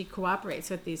if she cooperates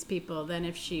with these people than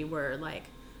if she were like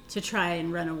to try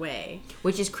and run away.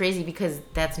 Which is crazy because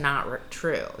that's not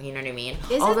true. You know what I mean?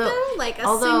 Is it though? Like a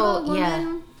single woman?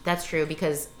 Yeah, that's true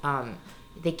because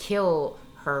they kill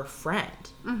her friend.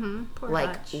 Mm-hmm. Poor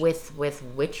like Hutch. with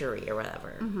witchery or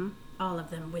whatever. Mm-hmm. All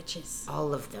of them witches.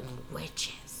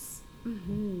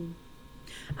 Mm-hmm.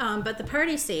 But the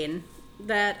party scene,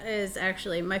 that is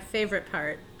actually my favorite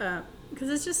part because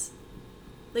it's just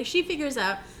like she figures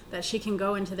out that she can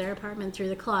go into their apartment through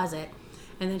the closet,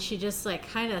 and then she just like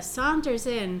kind of saunters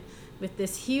in with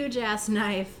this huge ass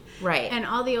knife. Right. And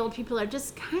all the old people are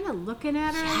just kind of looking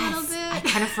at her a little bit. I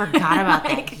kind of forgot about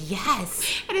that.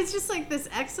 Yes. And it's just like this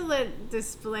excellent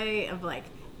display of like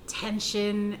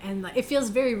tension and like it feels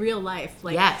very real life.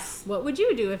 Like, yes. What would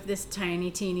you do if this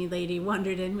tiny, teeny lady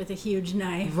wandered in with a huge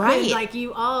knife? Right. And, like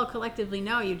you all collectively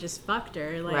know you just fucked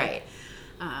her. Like, right.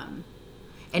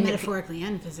 And metaphorically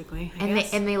and physically, I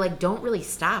guess. They like don't really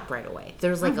stop right away.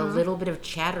 There's like a little bit of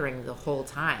chattering the whole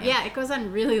time. Yeah, it goes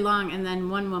on really long, and then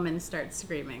one woman starts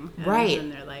screaming. Right. And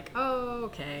they're like, "Oh,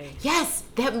 okay." Yes,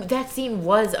 that scene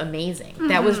was amazing. Mm-hmm.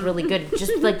 That was really good,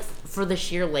 just like for the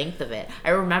sheer length of it. I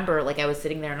remember like I was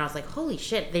sitting there and I was like, "Holy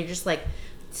shit!" They're just like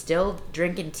still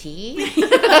drinking tea.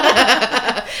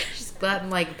 She's gotten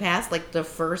like past like the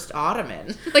first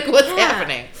ottoman. Like what's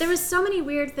happening? There was so many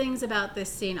weird things about this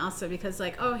scene also because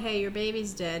like, oh hey, your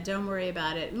baby's dead, don't worry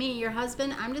about it. Me, your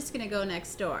husband, I'm just gonna go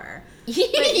next door.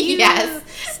 But you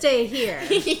stay here.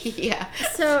 Yeah.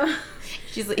 So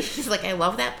she's like, I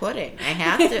love that pudding. I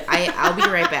have to. I'll be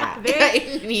right back.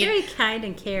 Very kind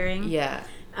and caring. Yeah.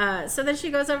 So then she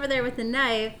goes over there with the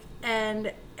knife,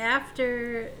 and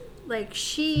after like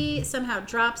she somehow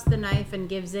drops the knife and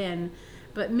gives in,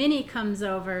 but Minnie comes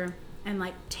over and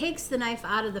like takes the knife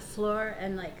out of the floor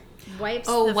and like wipes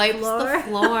the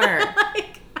floor.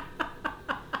 Like,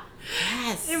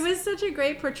 yes. It was such a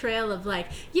great portrayal of like,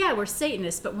 yeah, we're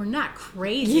Satanists, but we're not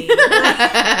crazy.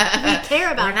 Like, we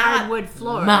care about hardwood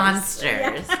floors.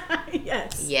 Monsters.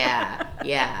 Yes.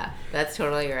 Yeah. That's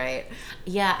totally right.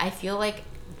 Yeah, I feel like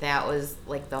that was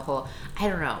like the whole, I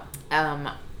don't know,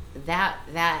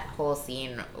 that whole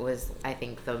scene was, I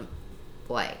think, the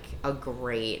like a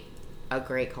great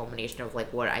culmination of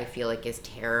like what I feel like is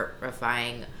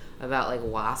terrifying about like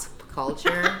WASP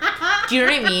culture. Do you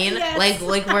know what I mean? Yes.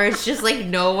 Like where it's just like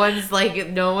no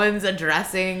one's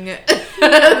addressing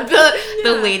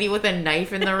the lady with a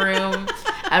knife in the room.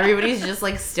 Everybody's just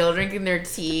like still drinking their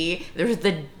tea.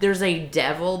 There's a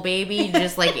devil baby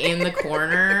just like in the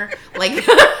corner, like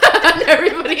and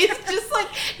everybody's just like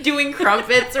doing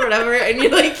crumpets or whatever, and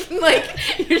you're like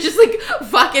you're just like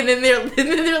fucking in there, and then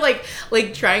they're like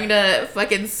trying to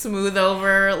fucking smooth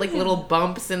over like little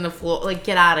bumps in the floor. Like,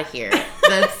 get out of here.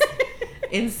 That's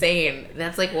insane.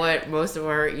 That's like what most of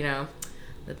our,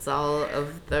 that's all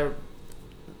of the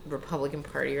Republican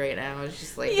Party right now is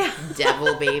just like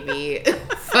devil baby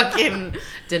fucking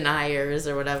deniers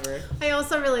or whatever. I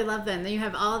also really love them. You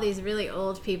have all these really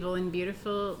old people in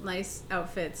beautiful, nice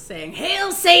outfits saying,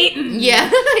 "Hail Satan!" Yeah.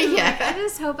 I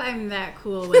just hope I'm that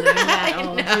cool when I'm that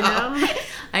old,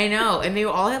 I know. And they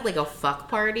all had like a fuck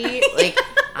party. Like,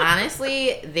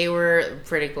 honestly, they were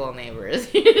pretty cool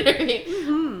neighbors. You know what I mean?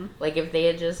 Mm-hmm. Like, if they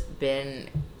had just been,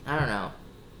 I don't know,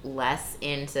 less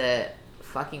into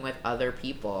fucking with other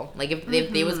people, like if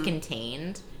they was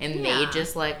contained and they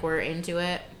just like were into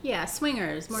it. Yeah,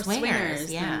 swingers than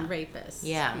rapists.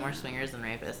 Yeah, more swingers than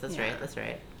rapists. That's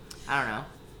right. I don't know.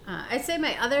 I'd say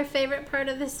my other favorite part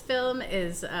of this film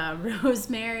is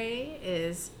Rosemary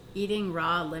is eating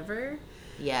raw liver.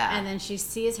 Yeah. And then she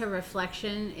sees her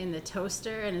reflection in the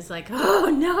toaster and is like,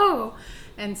 "Oh no,"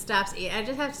 and stops eating. I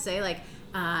just have to say, like,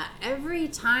 every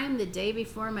time the day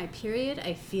before my period,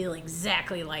 I feel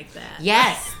exactly like that.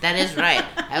 Yes, that is right.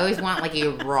 I always want like a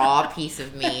raw piece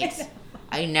of meat.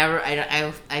 I am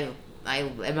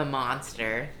a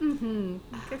monster. Mm-hmm.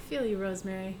 I feel you,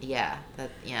 Rosemary. Yeah,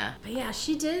 But yeah,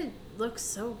 she did look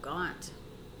so gaunt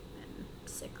and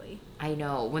sickly. I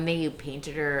know. When they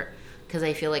painted her, because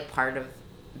I feel like part of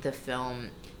the film,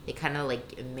 they kind of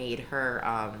like made her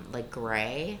like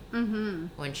gray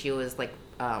when she was like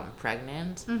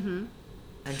pregnant. Mm-hmm.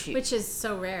 Which is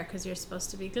so rare because you're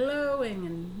supposed to be glowing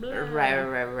and blah.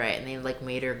 Right. And they like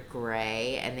made her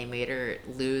gray and they made her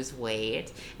lose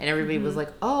weight, and everybody was like,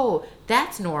 "Oh,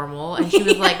 that's normal," and she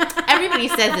was like, "Everybody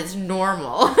says it's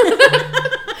normal."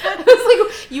 I was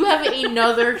like, "You have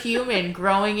another human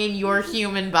growing in your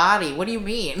human body. What do you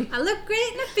mean?" I look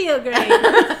great and I feel great.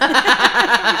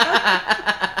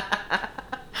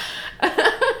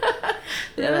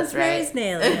 Yeah, that's right.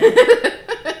 Nailing it.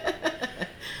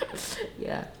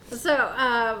 Yeah. So,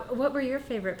 what were your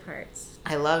favorite parts?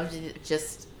 I loved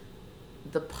just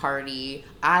the party.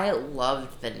 I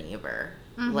loved the neighbor.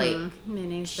 Mm-hmm. Like,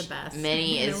 Minnie's the best.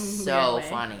 Minnie is so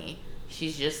funny.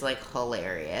 She's just like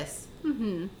hilarious.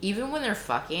 Mm-hmm. Even when they're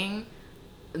fucking,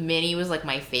 Minnie was like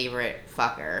my favorite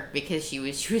fucker because she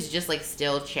was just like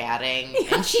still chatting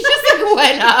and she just like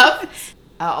went up.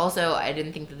 Also, I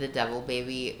didn't think that the devil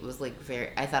baby was like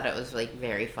I thought it was like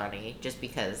very funny just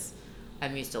because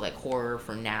I'm used to like horror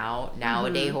from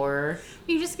nowadays horror.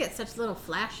 You just get such little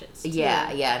flashes. Too.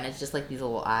 Yeah, and it's just like these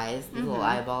little eyes, these little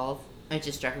eyeballs. It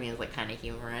just struck me as like kind of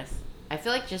humorous. I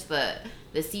feel like just the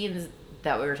scenes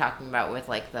that we were talking about with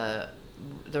like the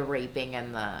raping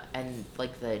and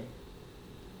like the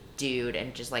dude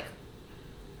and just like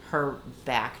her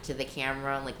back to the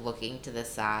camera and like looking to the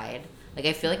side. Like,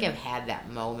 I feel like I've had that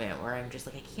moment where I'm just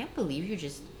like, I can't believe you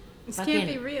just this can't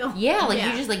be real. Yeah, like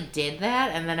you just like did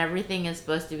that and then everything is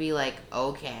supposed to be like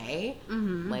okay.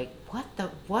 Mm-hmm. Like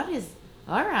what is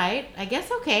all right, I guess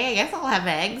okay, I guess I'll have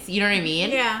eggs. You know what I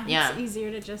mean? Yeah. It's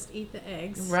easier to just eat the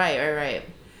eggs. Right.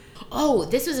 Oh,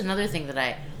 this was another thing that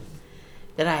I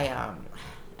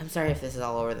I'm sorry if this is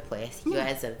all over the place. You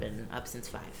guys have been up since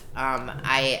 5.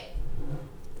 I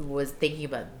was thinking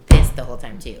about this the whole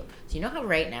time too. So you know how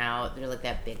right now there's like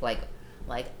that big like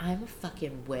I'm a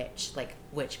fucking witch, like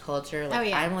witch culture.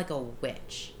 Like I'm like a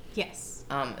witch. Yes.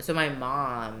 So my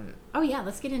mom. Oh yeah,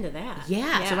 let's get into that.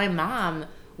 Yeah. So my mom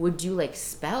would do like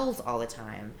spells all the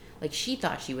time. Like she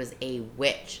thought she was a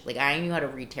witch. Like I knew how to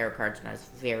read tarot cards when I was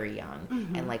very young,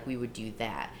 and like we would do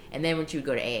that. And then when she would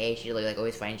go to AA, she'd like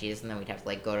always find Jesus, and then we'd have to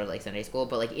like go to like Sunday school.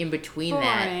 But like in between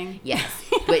that, yes.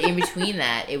 But in between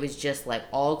that, it was just like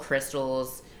all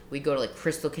crystals. We'd go to like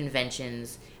crystal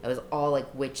conventions. It was all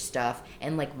like witch stuff.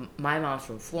 And like my mom's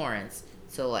from Florence,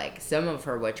 so like some of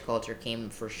her witch culture came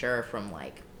for sure from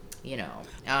like,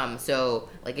 so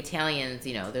like Italians,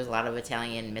 there's a lot of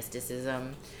Italian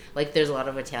mysticism. Like there's a lot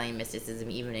of Italian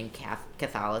mysticism even in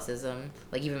Catholicism.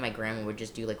 Like even my grandma would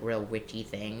just do like real witchy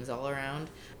things all around.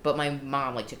 But my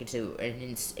mom like took it to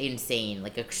an insane,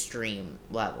 like extreme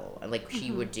level. Like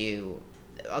she would do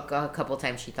a couple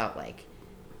times she thought like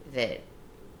that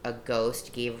a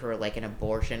ghost gave her like an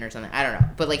abortion or something. I don't know,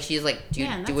 but like she's like,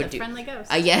 that's a friendly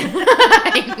ghost. Yeah,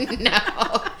 I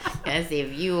know. Gonna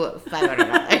save you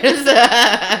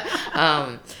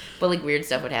 $500. But like weird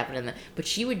stuff would happen but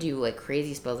she would do like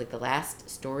crazy spells. Like the last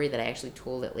story that I actually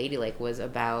told at Ladylike was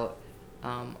about.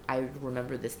 I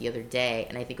remember this the other day,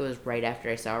 and I think it was right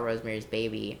after I saw Rosemary's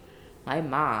Baby. My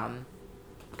mom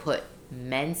put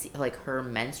her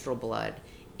menstrual blood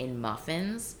in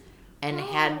muffins and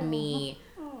had me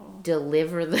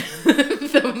deliver the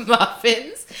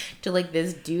muffins to like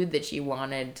this dude that she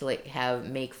wanted to like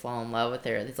make fall in love with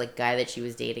her, this like guy that she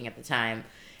was dating at the time.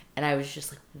 And I was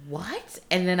just like, what?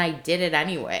 And then I did it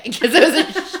anyway because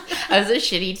I was a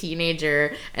shitty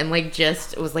teenager and like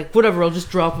just was like, whatever, I'll just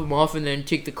drop him off and then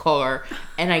take the car.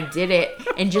 And I did it,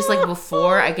 and just like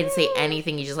before I could say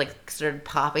anything, he just like started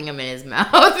popping him in his mouth,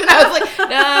 and I was like,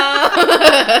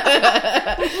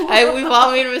 no, we've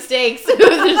all made mistakes.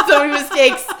 There's so many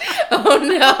mistakes. Oh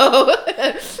no.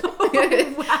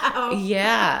 Wow.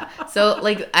 Yeah. So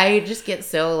like I get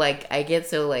so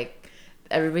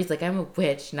everybody's like, I'm a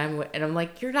witch, and I'm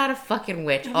like, you're not a fucking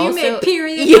witch. Have also, you made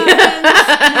period muffins? No,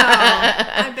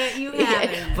 I bet you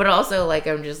haven't. Yeah. But also, like,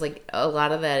 I'm just like, a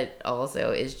lot of that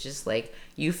also is just like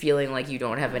you feeling like you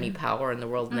don't have any power in the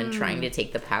world, and then trying to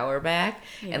take the power back,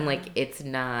 and like it's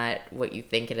not what you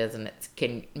think it is, and it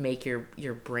can make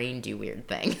your brain do weird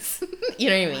things. You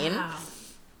know what I mean? Wow.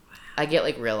 I get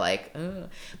like real like, ugh.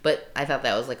 But I thought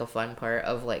that was like a fun part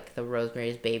of like the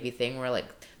Rosemary's Baby thing, where like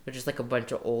they're just like a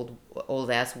bunch of old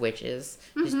ass witches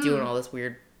just doing all this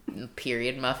weird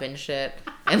period muffin shit,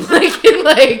 and like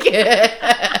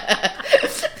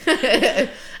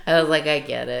I was like, I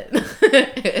get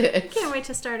it. Can't wait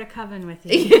to start a coven with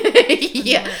you.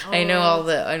 Yeah, I know all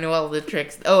the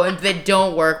tricks. Oh, and they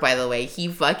don't work, by the way. He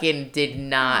fucking did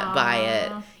not buy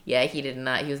it. Yeah, he did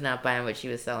not. He was not buying what she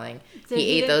was selling.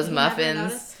 He ate those muffins. Never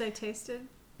noticed they tasted?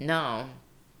 No,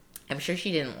 I'm sure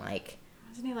she didn't like.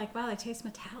 Wasn't he like, wow, they taste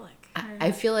metallic?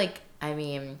 I feel like, I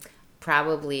mean,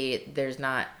 probably there's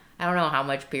not. I don't know how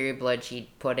much period blood she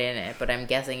put in it, but I'm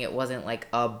guessing it wasn't like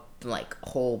a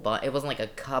whole bunch. It wasn't like a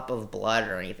cup of blood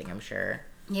or anything. I'm sure.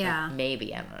 Yeah.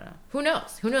 Maybe, I don't know. Who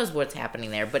knows? Who knows what's happening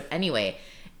there? But anyway,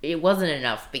 it wasn't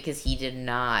enough because he did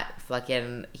not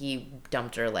he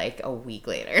dumped her like a week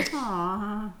later.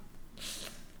 Aww.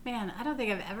 Man, I don't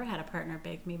think I've ever had a partner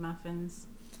bake me muffins.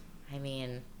 I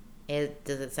mean,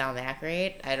 does it sound that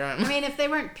great? I don't. I mean, if they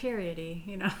weren't periody,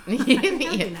 that'd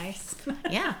be nice.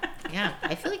 Yeah.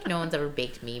 I feel like no one's ever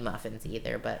baked me muffins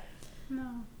either, but no,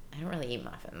 I don't really eat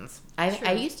muffins.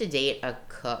 I used to date a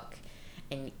cook,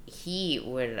 and he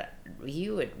would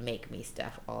make me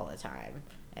stuff all the time,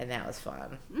 and that was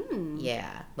fun.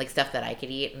 Yeah, like stuff that I could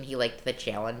eat, and he liked the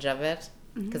challenge of it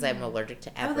because I'm allergic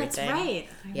to everything. Oh, that's right.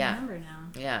 I remember now.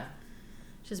 Yeah.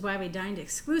 Which is why we dined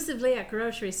exclusively at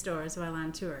grocery stores while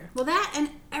on tour. Well, that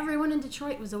and everyone in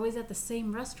Detroit was always at the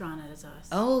same restaurant as us.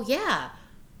 Oh, yeah.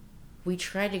 We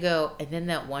tried to go, and then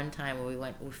that one time when we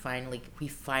finally,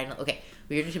 okay,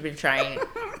 we had been trying,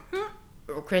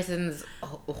 Kristen's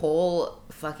whole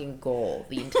fucking goal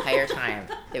the entire time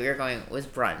that we were going was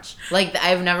brunch. Like,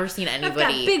 I've never seen anybody. I've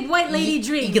got big white lady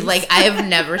dreams. Like, I have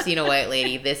never seen a white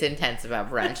lady this intense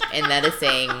about brunch, and that is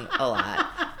saying a lot.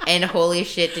 And holy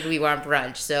shit, did we want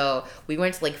brunch? So we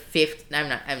went to like 15.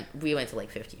 We went to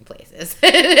like 15 places.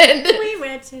 We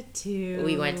went to 2.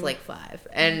 We went to like 5,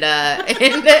 and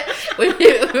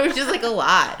it was just like a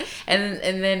lot.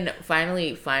 And then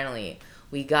finally,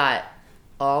 we got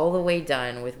all the way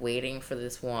done with waiting for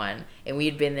this one, and we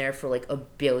had been there for like a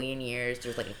billion years.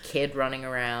 There's like a kid running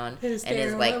around, and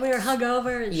his like we were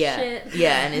hungover and shit.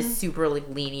 Yeah, and his super like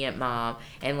lenient mom,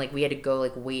 and like we had to go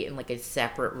like wait in like a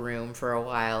separate room for a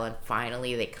while, and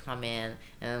finally they come in,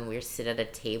 and we sit at a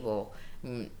table.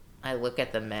 And I look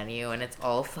at the menu, and it's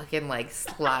all fucking like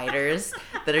sliders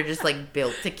that are just like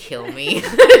built to kill me.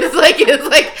 It's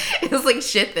like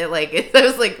shit that like I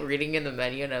was like reading in the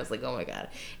menu, and I was like, oh my god,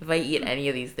 if I eat any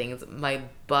of these things, my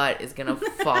butt is gonna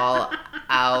fall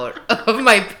out of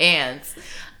my pants,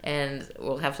 and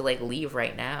we'll have to like leave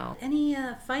right now. Any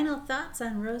final thoughts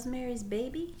on Rosemary's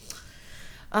Baby?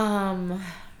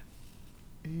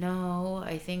 No,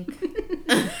 I think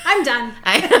I'm done.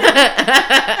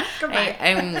 Goodbye.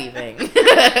 I'm leaving.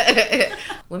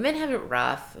 Women have it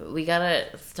rough. We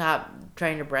gotta stop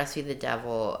trying to breastfeed the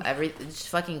devil. Just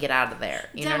fucking get out of there.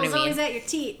 You know what I mean? Devil's always at your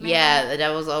teat, man. Yeah, the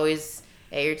devil's always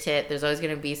at your tit. There's always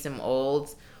gonna be some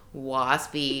old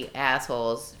waspy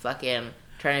assholes fucking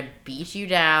trying to beat you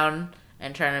down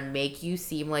and trying to make you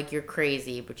seem like you're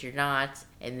crazy, but you're not,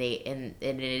 and it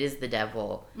is the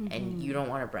devil, and you don't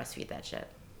want to breastfeed that shit.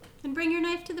 And bring your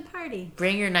knife to the party.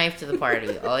 Bring your knife to the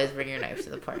party. Always bring your knife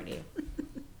to the party.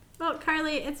 Well,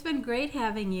 Carly, it's been great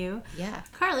having you. Yeah.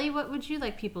 Carly, what would you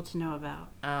like people to know about?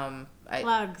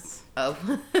 Plugs. Oh,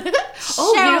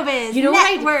 Showbiz, you know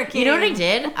networking. What you know what I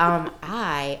did?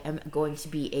 I am going to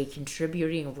be a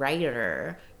contributing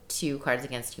writer to Cards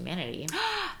Against Humanity.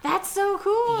 That's so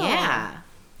cool. Yeah.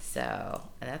 So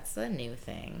that's a new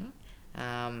thing.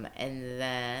 And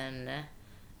then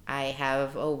I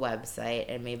have a website,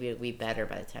 and maybe it'll be better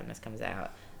by the time this comes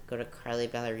out. Go to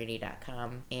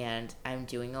carlyballerini.com, and I'm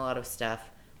doing a lot of stuff,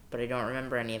 but I don't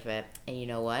remember any of it. And you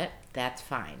know what? That's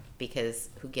fine, because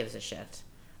who gives a shit?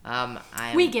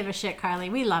 We give a shit, Carly.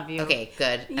 We love you. Okay,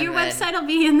 good. Your website will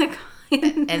be in the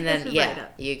and then yeah,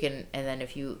 you can. And then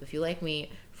if you like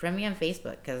me, friend me on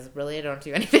Facebook, because really I don't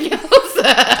do anything else.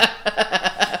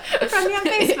 Friend me on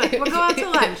Facebook. We'll go out to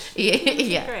lunch.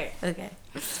 Yeah. Great. Okay.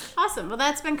 Awesome. Well,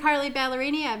 that's been Carly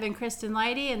Ballerini. I've been Kristen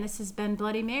Leidy, and this has been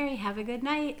Bloody Mary. Have a good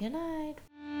night. Good night.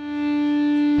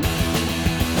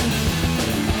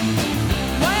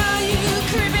 Why are you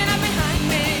creeping up behind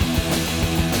me?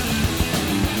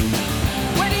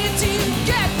 Where did you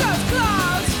get those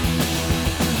claws?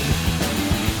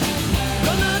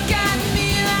 Don't look at me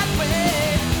that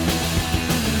way.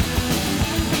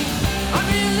 I'm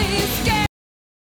really scared.